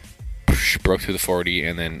broke through the 40,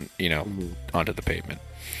 and then onto the pavement.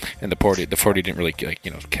 And the 40 didn't really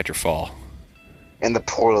catch her fall. And the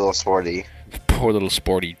poor little sporty. Poor little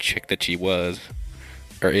sporty chick that she was,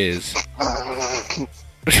 or is.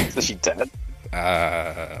 Is she dead?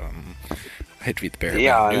 I hate to be the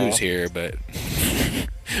bearer of news here, but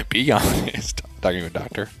be honest. Talking to a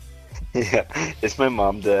doctor. Yeah, is my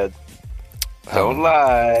mom dead? Don't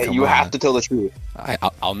lie. You have to tell the truth.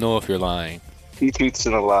 I'll know if you're lying. 2 truths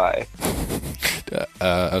and a lie.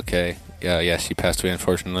 Okay. Yeah, she passed away,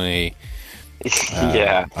 unfortunately.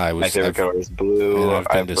 Yeah. My favorite color is blue. I've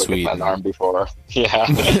been to Sweden. My arm before. Yeah.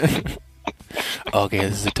 Okay,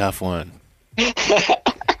 this is a tough one.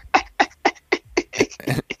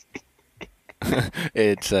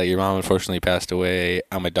 It's your mom unfortunately passed away.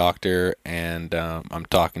 I'm a doctor, and I'm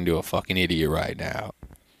talking to a fucking idiot right now.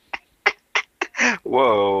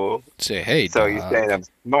 Whoa. Say, hey, so doc. you're saying I'm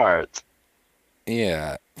smart.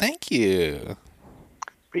 Yeah. Thank you.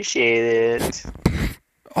 Appreciate it.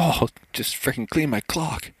 Oh, just freaking clean my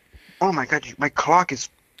clock. Oh my god, my clock is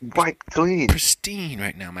white clean. Pristine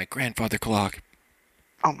right now, my grandfather clock.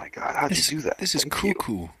 Oh my god, how'd you do that? This is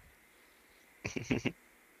cuckoo.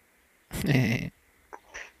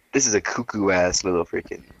 This is a cuckoo-ass little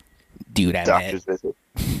freaking dude doctor's visit.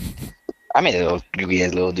 I made a little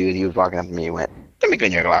gooey-ass little dude. He was walking up to me and went, "Let me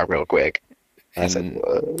clean your clock real quick." And I said,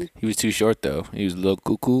 "What?" He was too short, though. He was a little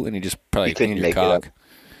cuckoo, and he just probably cleaned your cock.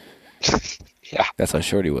 Yeah. That's how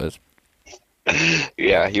short he was.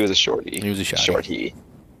 Yeah, he was a shorty. He was a shorty.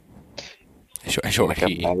 Shorty.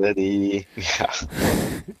 Shorty. Melody. Yeah.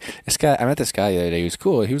 I met this guy the other day. He was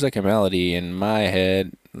cool. He was like a melody in my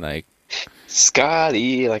head, like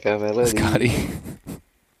Scotty, like a melody. Scotty.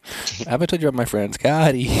 Have I told you about my friend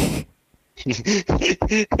Scotty?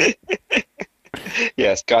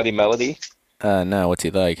 Yeah, Scotty Melody. No, what's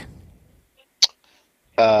he like?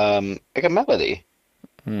 Like a melody.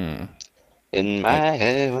 In my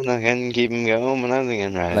head, when I can keep him going, when I'm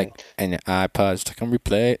thinking right. Like, and your iPod stuck on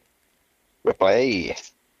replay. Replay.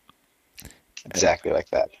 Exactly like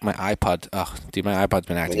that. My iPod, my iPod's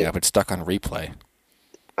been acting up. It's stuck on replay.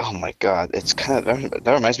 Oh my god, it's kind of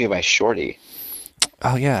that reminds me of my shorty.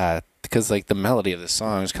 Oh yeah, because like the melody of the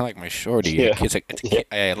song is kind of like my shorty. Yeah.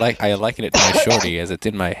 I liken it to my shorty as it's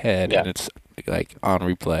in my head, and it's like on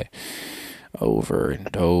replay, over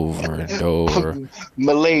and over and over.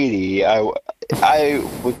 Milady, I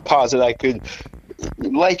would posit I could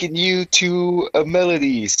liken you to a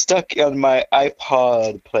melody stuck on my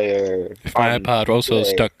iPod player. If my iPod also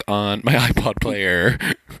stuck on my iPod player.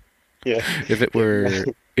 Yeah. If it were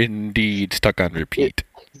indeed stuck on repeat.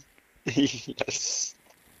 Yes.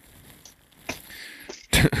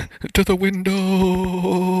 To the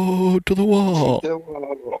window, to the wall.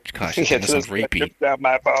 Gosh, it's on repeat. Down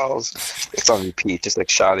my balls. It's on repeat, just like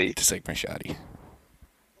shoddy. Just like my shoddy.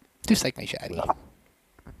 Just like my shoddy.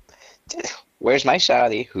 Where's my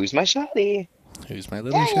shoddy? Who's my shoddy? Who's my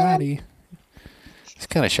little shoddy? It's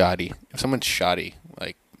kind of shoddy. If someone's shoddy,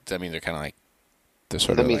 like, does that mean they're kind of like, they're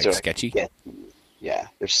sort of like sketchy? Yeah,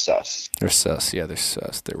 they're sus. They're sus. Yeah, they're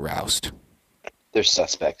sus. They're roused. They're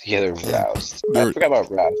suspect. Yeah, they're roused. I forgot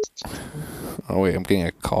about roused. Oh, wait, I'm getting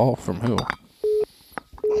a call from who?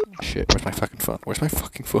 Shit, where's my fucking phone? Where's my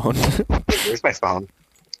fucking phone? Where's my phone?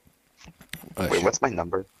 Wait, what's my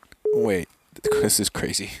number? Wait, this is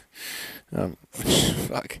crazy.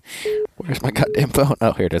 Fuck. Where's my goddamn phone?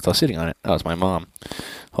 Oh, here it is. I was sitting on it. Oh, it's my mom.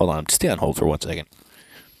 Hold on. Stay on hold for 1 second.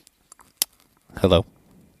 Hello?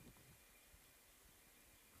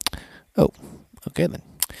 Oh, okay then.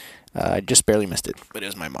 I just barely missed it, but it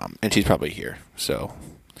was my mom, and she's probably here, so...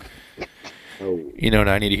 You know what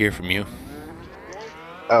I need to hear from you?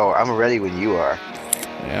 Oh, I'm ready when you are.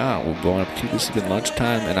 Yeah, we're going up to this has been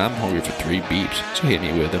lunchtime, and I'm hungry for 3 beeps, so hit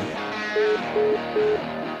me with them.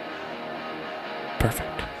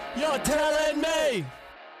 Perfect. You're telling me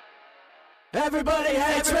everybody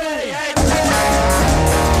hates me.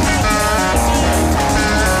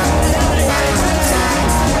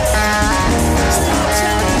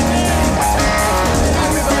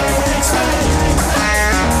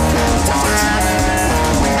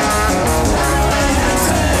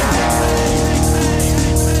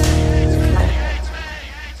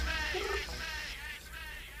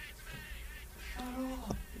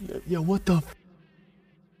 Yeah, what the